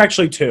show, there's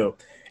actually two,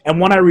 and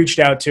one I reached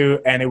out to,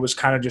 and it was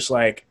kind of just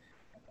like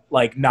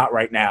not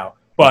right now,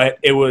 but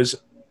it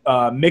was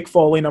Mick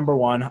Foley, number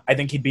one. I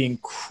think he'd be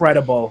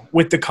incredible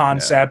with the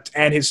concept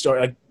and his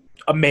story, like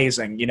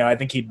amazing. You know, I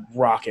think he'd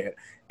rock it.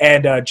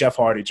 And Jeff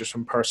Hardy, just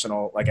from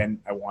personal, like I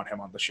want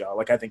him on the show.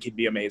 Like I think he'd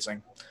be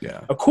amazing.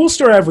 Yeah. A cool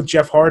story I have with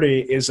Jeff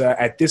Hardy is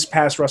at this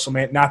past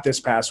WrestleMania, not this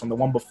past one, the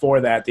one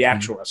before that, the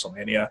actual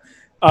WrestleMania.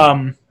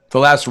 The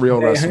last real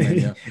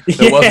WrestleMania.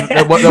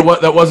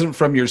 That wasn't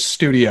from your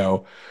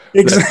studio.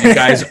 Exactly. That you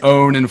guys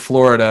own in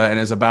Florida and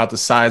is about the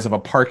size of a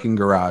parking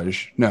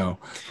garage. No,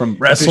 from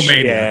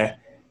WrestleMania.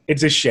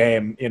 It's a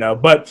shame, you know.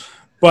 But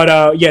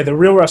the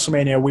real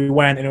WrestleMania, we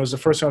went, and it was the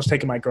first time I was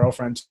taking my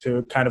girlfriend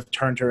to kind of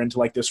turn her into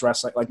like this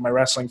wrestling, like my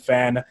wrestling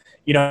fan,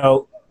 you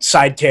know,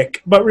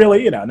 sidekick, but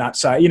really, you know, not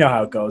side. You know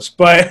how it goes.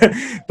 But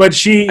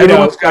she,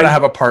 everyone's got to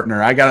have a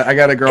partner. I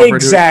got a girlfriend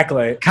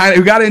exactly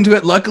who got into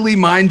it. Luckily,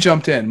 mine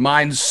jumped in.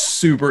 Mine's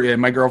super in.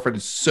 My girlfriend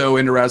is so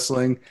into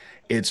wrestling.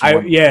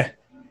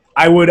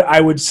 I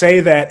would say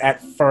that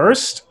at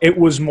first it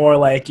was more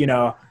like, you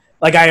know,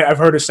 like I've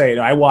heard her say, you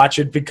know, I watch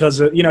it because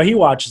you know, he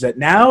watches it.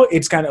 Now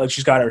it's kind of like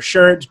she's got her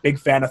shirt, big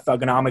fan of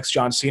Thugonomics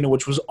John Cena,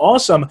 which was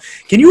awesome.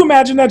 Can you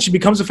imagine that? She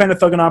becomes a fan of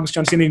Thugonomics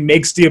John Cena and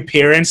makes the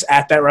appearance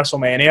at that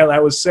WrestleMania.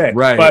 That was sick.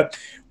 Right. But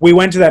we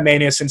went to that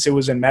Mania since it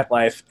was in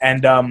MetLife,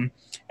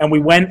 and we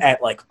went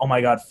at like, oh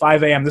my God,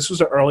 5 a.m. This was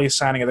the earliest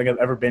signing I think I've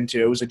ever been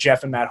to. It was a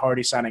Jeff and Matt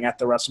Hardy signing at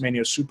the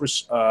WrestleMania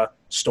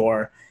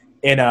Superstore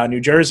in New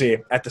Jersey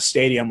at the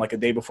stadium, like a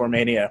day before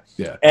Mania.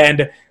 Yeah.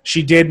 And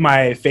she did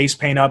my face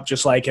paint up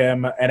just like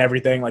him and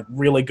everything, like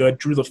really good,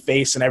 drew the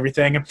face and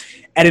everything.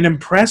 And it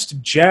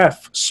impressed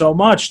Jeff so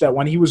much that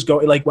when he was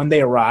when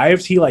they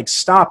arrived, he like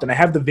stopped, and I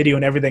have the video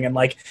and everything. And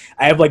like,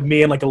 I have like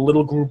me and like a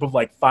little group of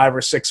like 5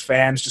 or 6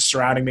 fans just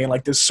surrounding me in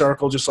like this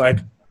circle, just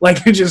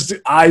like just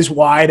eyes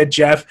wide at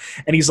Jeff.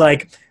 And he's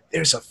like,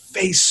 there's a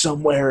face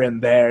somewhere in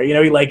there. You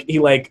know,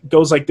 he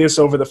goes like this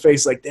over the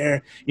face, like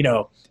there, you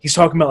know, he's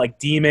talking about like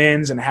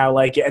demons and how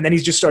like, and then he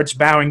just starts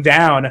bowing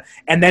down,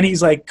 and then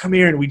he's like, come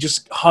here, and we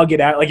just hug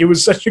it out. Like it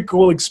was such a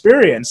cool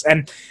experience.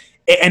 And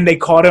they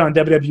caught it on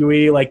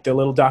WWE, like the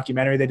little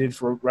documentary they did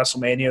for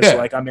WrestleMania. Yeah. So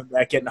like I'm in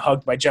that getting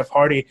hugged by Jeff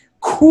Hardy.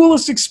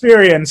 Coolest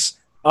experience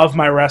of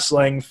my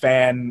wrestling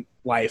fan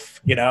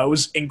life. You know, it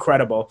was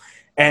incredible.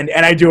 And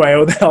I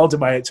owe that all to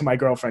my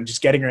girlfriend.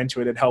 Just getting her into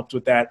it helped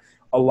with that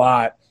a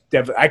lot.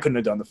 I couldn't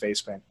have done the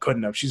face paint.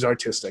 Couldn't have. She's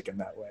artistic in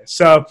that way.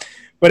 So,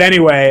 but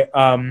anyway,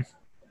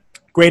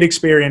 great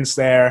experience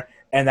there.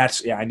 And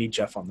I need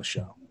Jeff on the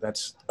show.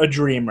 That's a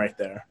dream right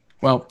there.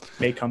 Well,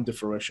 may come to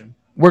fruition.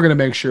 We're going to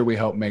make sure we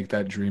help make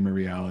that dream a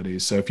reality.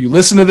 So if you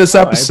listen to this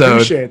episode, I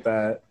appreciate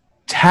that.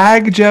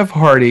 Tag Jeff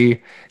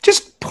Hardy.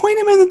 Just point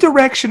him in the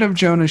direction of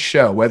Jonah's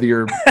show. Whether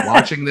you're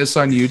watching this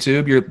on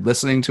YouTube, you're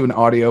listening to an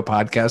audio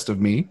podcast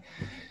of me,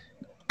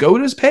 go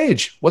to his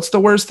page. What's the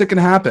worst that can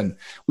happen?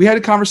 We had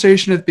a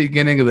conversation at the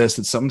beginning of this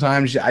that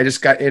sometimes I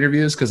just got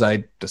interviews because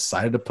I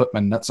decided to put my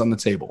nuts on the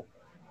table.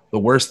 The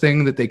worst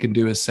thing that they can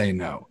do is say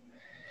no.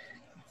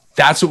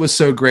 That's what was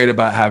so great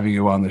about having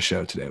you on the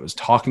show today, was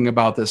talking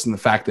about this and the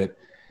fact that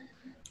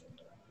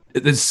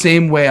the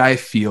same way I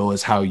feel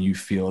is how you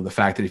feel. The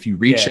fact that if you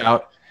reach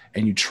out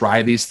and you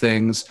try these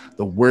things,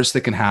 the worst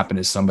that can happen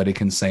is somebody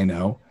can say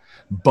no.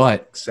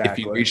 But if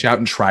you reach out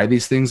and try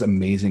these things,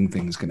 amazing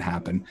things can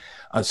happen.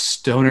 A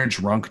stoner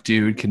drunk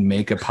dude can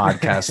make a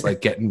podcast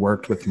like Getting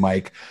Worked with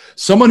Mike.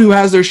 Someone who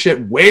has their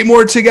shit way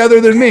more together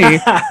than me,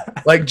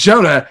 like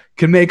Jonah,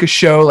 can make a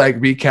show like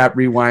Recap,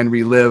 Rewind,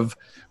 Relive.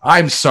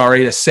 I'm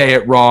sorry to say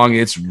it wrong.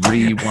 It's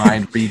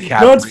Rewind,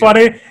 Recap. No, it's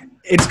funny.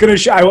 It's gonna.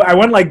 I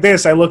went like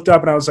this. I looked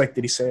up and I was like,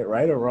 "Did he say it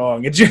right or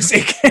wrong?" It gets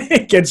mixed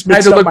up. I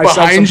had to look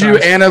behind you,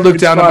 and I looked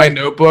down at my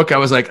notebook. I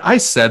was like, "I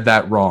said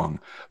that wrong,"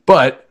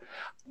 but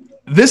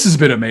this has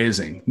been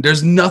amazing.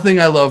 There's nothing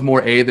I love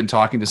more, than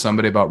talking to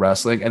somebody about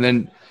wrestling, and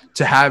then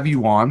to have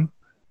you on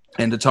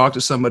and to talk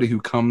to somebody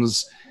who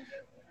comes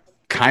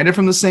kind of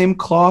from the same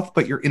cloth,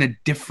 but you're in a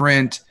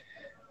different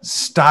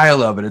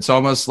style of it. It's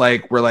almost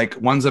like we're like,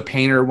 one's a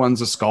painter,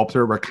 one's a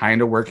sculptor. We're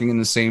kind of working in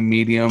the same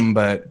medium,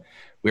 but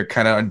we're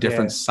kind of on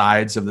different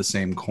sides of the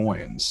same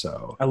coin.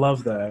 So I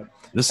love that.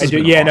 This has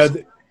been awesome.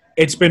 No,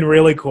 it's been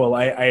really cool.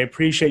 I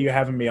appreciate you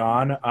having me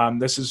on.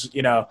 This is,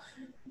 you know,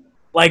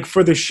 like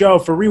for the show,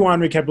 for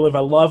Rewind, Recap, Relive,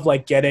 I love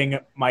like getting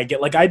like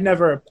I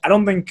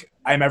don't think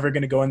I'm ever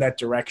going to go in that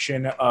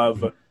direction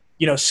of,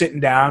 you know, sitting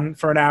down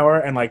for an hour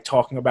and like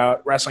talking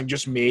about wrestling,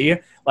 just me.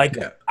 Like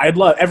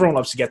everyone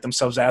loves to get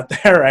themselves out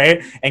there,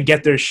 right? And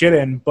get their shit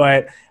in.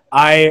 But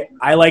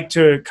I like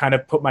to kind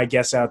of put my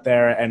guests out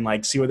there and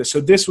like see what this.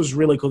 So this was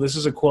really cool. This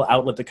is a cool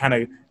outlet to kind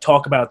of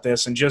talk about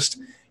this and just,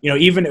 you know,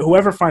 even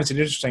whoever finds it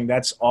interesting,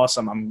 that's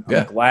awesome. I'm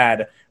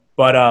glad.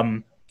 But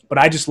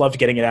I just loved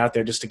getting it out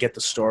there just to get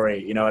the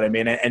story. You know what I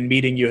mean? And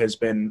meeting you it's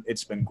been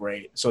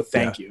great. So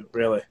thank you,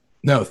 really.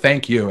 No,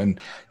 thank you. And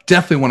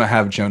definitely want to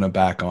have Jonah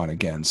back on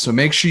again. So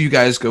make sure you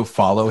guys go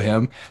follow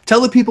him.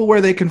 Tell the people where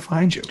they can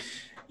find you.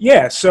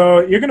 Yeah,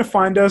 so you're going to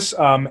find us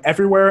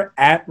everywhere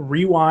at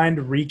Rewind,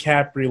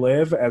 Recap,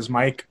 Relive, as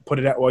Mike put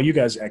it out. Well, you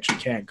guys actually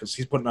can't because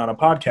he's putting on a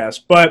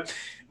podcast. But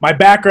my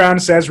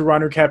background says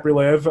Rewind, Recap,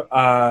 Relive.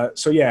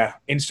 So, yeah,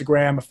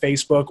 Instagram,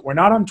 Facebook. We're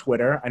not on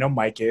Twitter. I know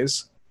Mike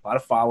is. A lot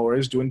of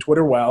followers doing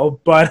Twitter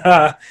well.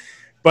 But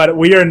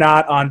we are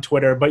not on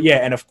Twitter. But, yeah,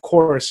 and, of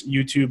course,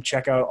 YouTube.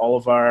 Check out all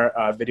of our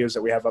videos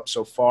that we have up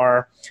so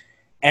far.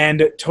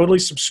 And totally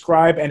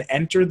subscribe and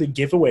enter the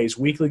giveaways,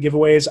 weekly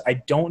giveaways. I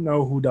don't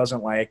know who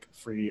doesn't like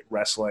free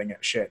wrestling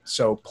shit.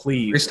 So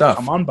please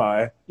come on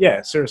by.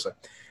 Yeah, seriously.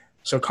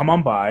 So come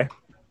on by,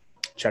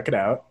 check it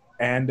out.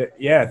 And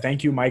yeah,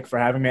 thank you, Mike, for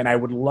having me. And I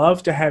would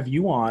love to have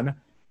you on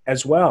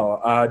as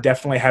well.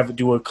 Definitely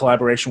do a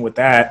collaboration with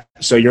that.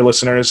 So your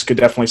listeners could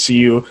definitely see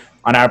you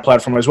on our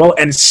platform as well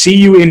and see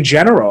you in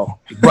general.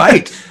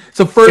 Right. It's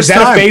the first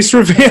time. Is that a face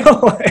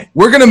reveal?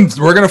 We're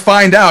gonna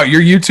find out.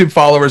 Your YouTube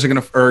followers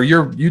or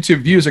your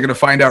YouTube views are gonna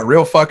find out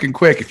real fucking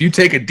quick. If you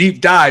take a deep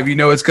dive, you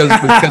know it's because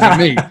of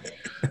me.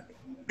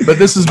 But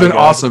this has been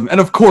awesome. And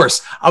of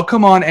course, I'll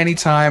come on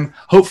anytime.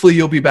 Hopefully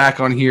you'll be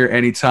back on here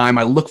anytime.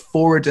 I look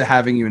forward to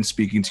having you and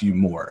speaking to you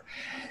more.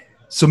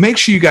 So make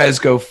sure you guys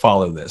go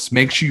follow this.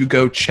 Make sure you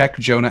go check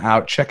Jonah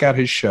out. Check out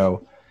his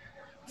show.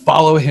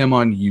 Follow him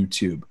on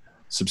YouTube.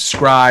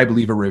 Subscribe,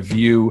 leave a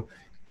review.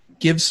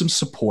 Give some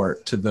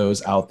support to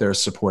those out there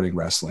supporting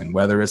wrestling,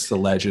 whether it's the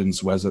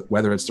legends,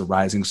 whether it's the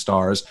rising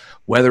stars,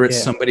 whether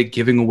it's somebody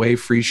giving away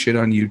free shit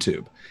on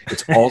YouTube.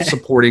 It's all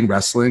supporting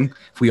wrestling.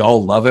 If we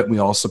all love it and we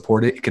all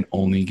support it, it can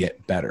only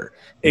get better.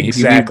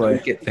 Exactly. Maybe we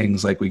won't get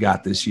things like we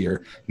got this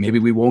year. Maybe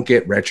we won't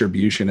get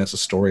Retribution as a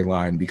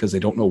storyline because they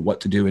don't know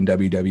what to do in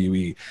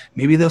WWE.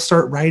 Maybe they'll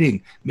start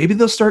writing. Maybe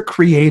they'll start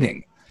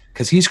creating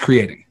because he's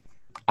creating.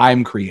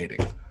 I'm creating.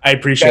 I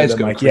appreciate that,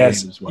 Mike.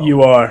 Yes, well.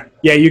 You are.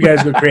 Yeah, you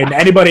guys go creating.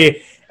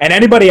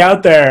 Anybody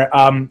out there,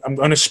 I'm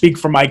going to speak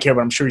for Mike here,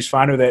 but I'm sure he's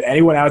fine with it.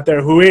 Anyone out there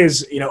who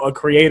is, a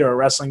creator, a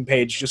wrestling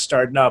page just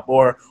starting up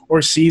or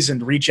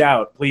seasoned, reach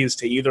out, please,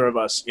 to either of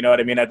us. You know what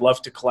I mean? I'd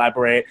love to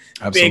collaborate.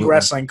 Absolutely. Big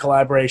wrestling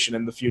collaboration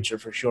in the future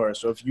for sure.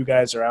 So if you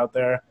guys are out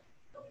there,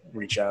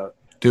 reach out.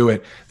 Do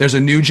it. There's a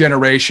new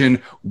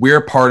generation.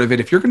 We're part of it.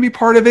 If you're going to be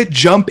part of it,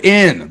 jump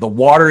in. The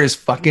water is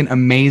fucking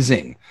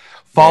amazing.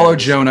 Follow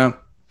Jonah.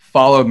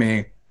 Follow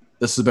me.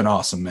 This has been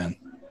awesome, man.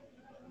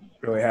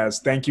 Really has.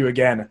 Thank you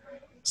again.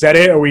 Is that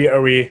it? Are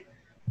we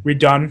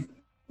done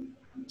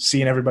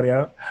seeing everybody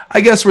out?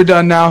 I guess we're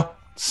done now.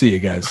 See you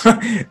guys.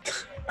 Did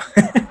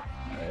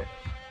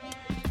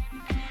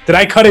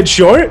I cut it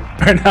short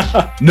or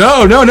not?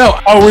 No.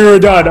 Oh, we were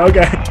done.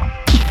 Okay.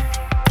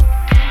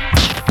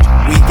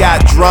 We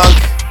got drunk.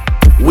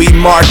 We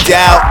marked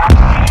out.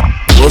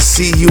 We'll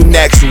see you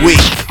next week.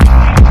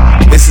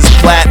 This is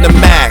Platinum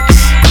Max.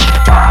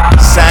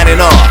 Signing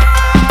off.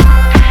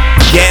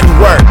 Getting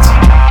worked.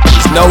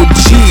 There's no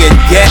G in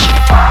get.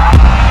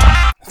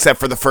 Except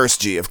for the first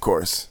G, of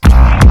course.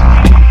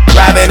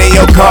 Driving in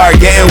your car,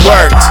 getting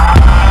worked.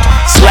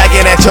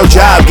 Slacking at your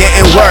job,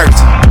 getting worked.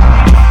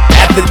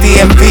 At the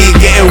DMV,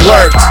 getting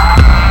worked.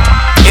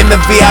 In the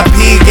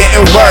VIP,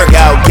 getting worked.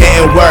 Out,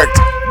 getting worked.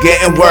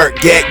 Getting worked,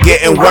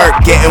 getting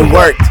worked, getting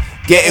worked.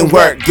 Getting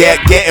worked,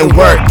 getting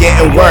worked,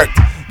 getting worked.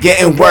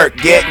 Getting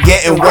worked,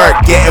 getting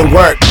worked, getting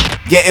worked.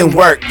 Getting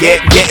worked,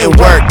 getting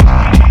worked.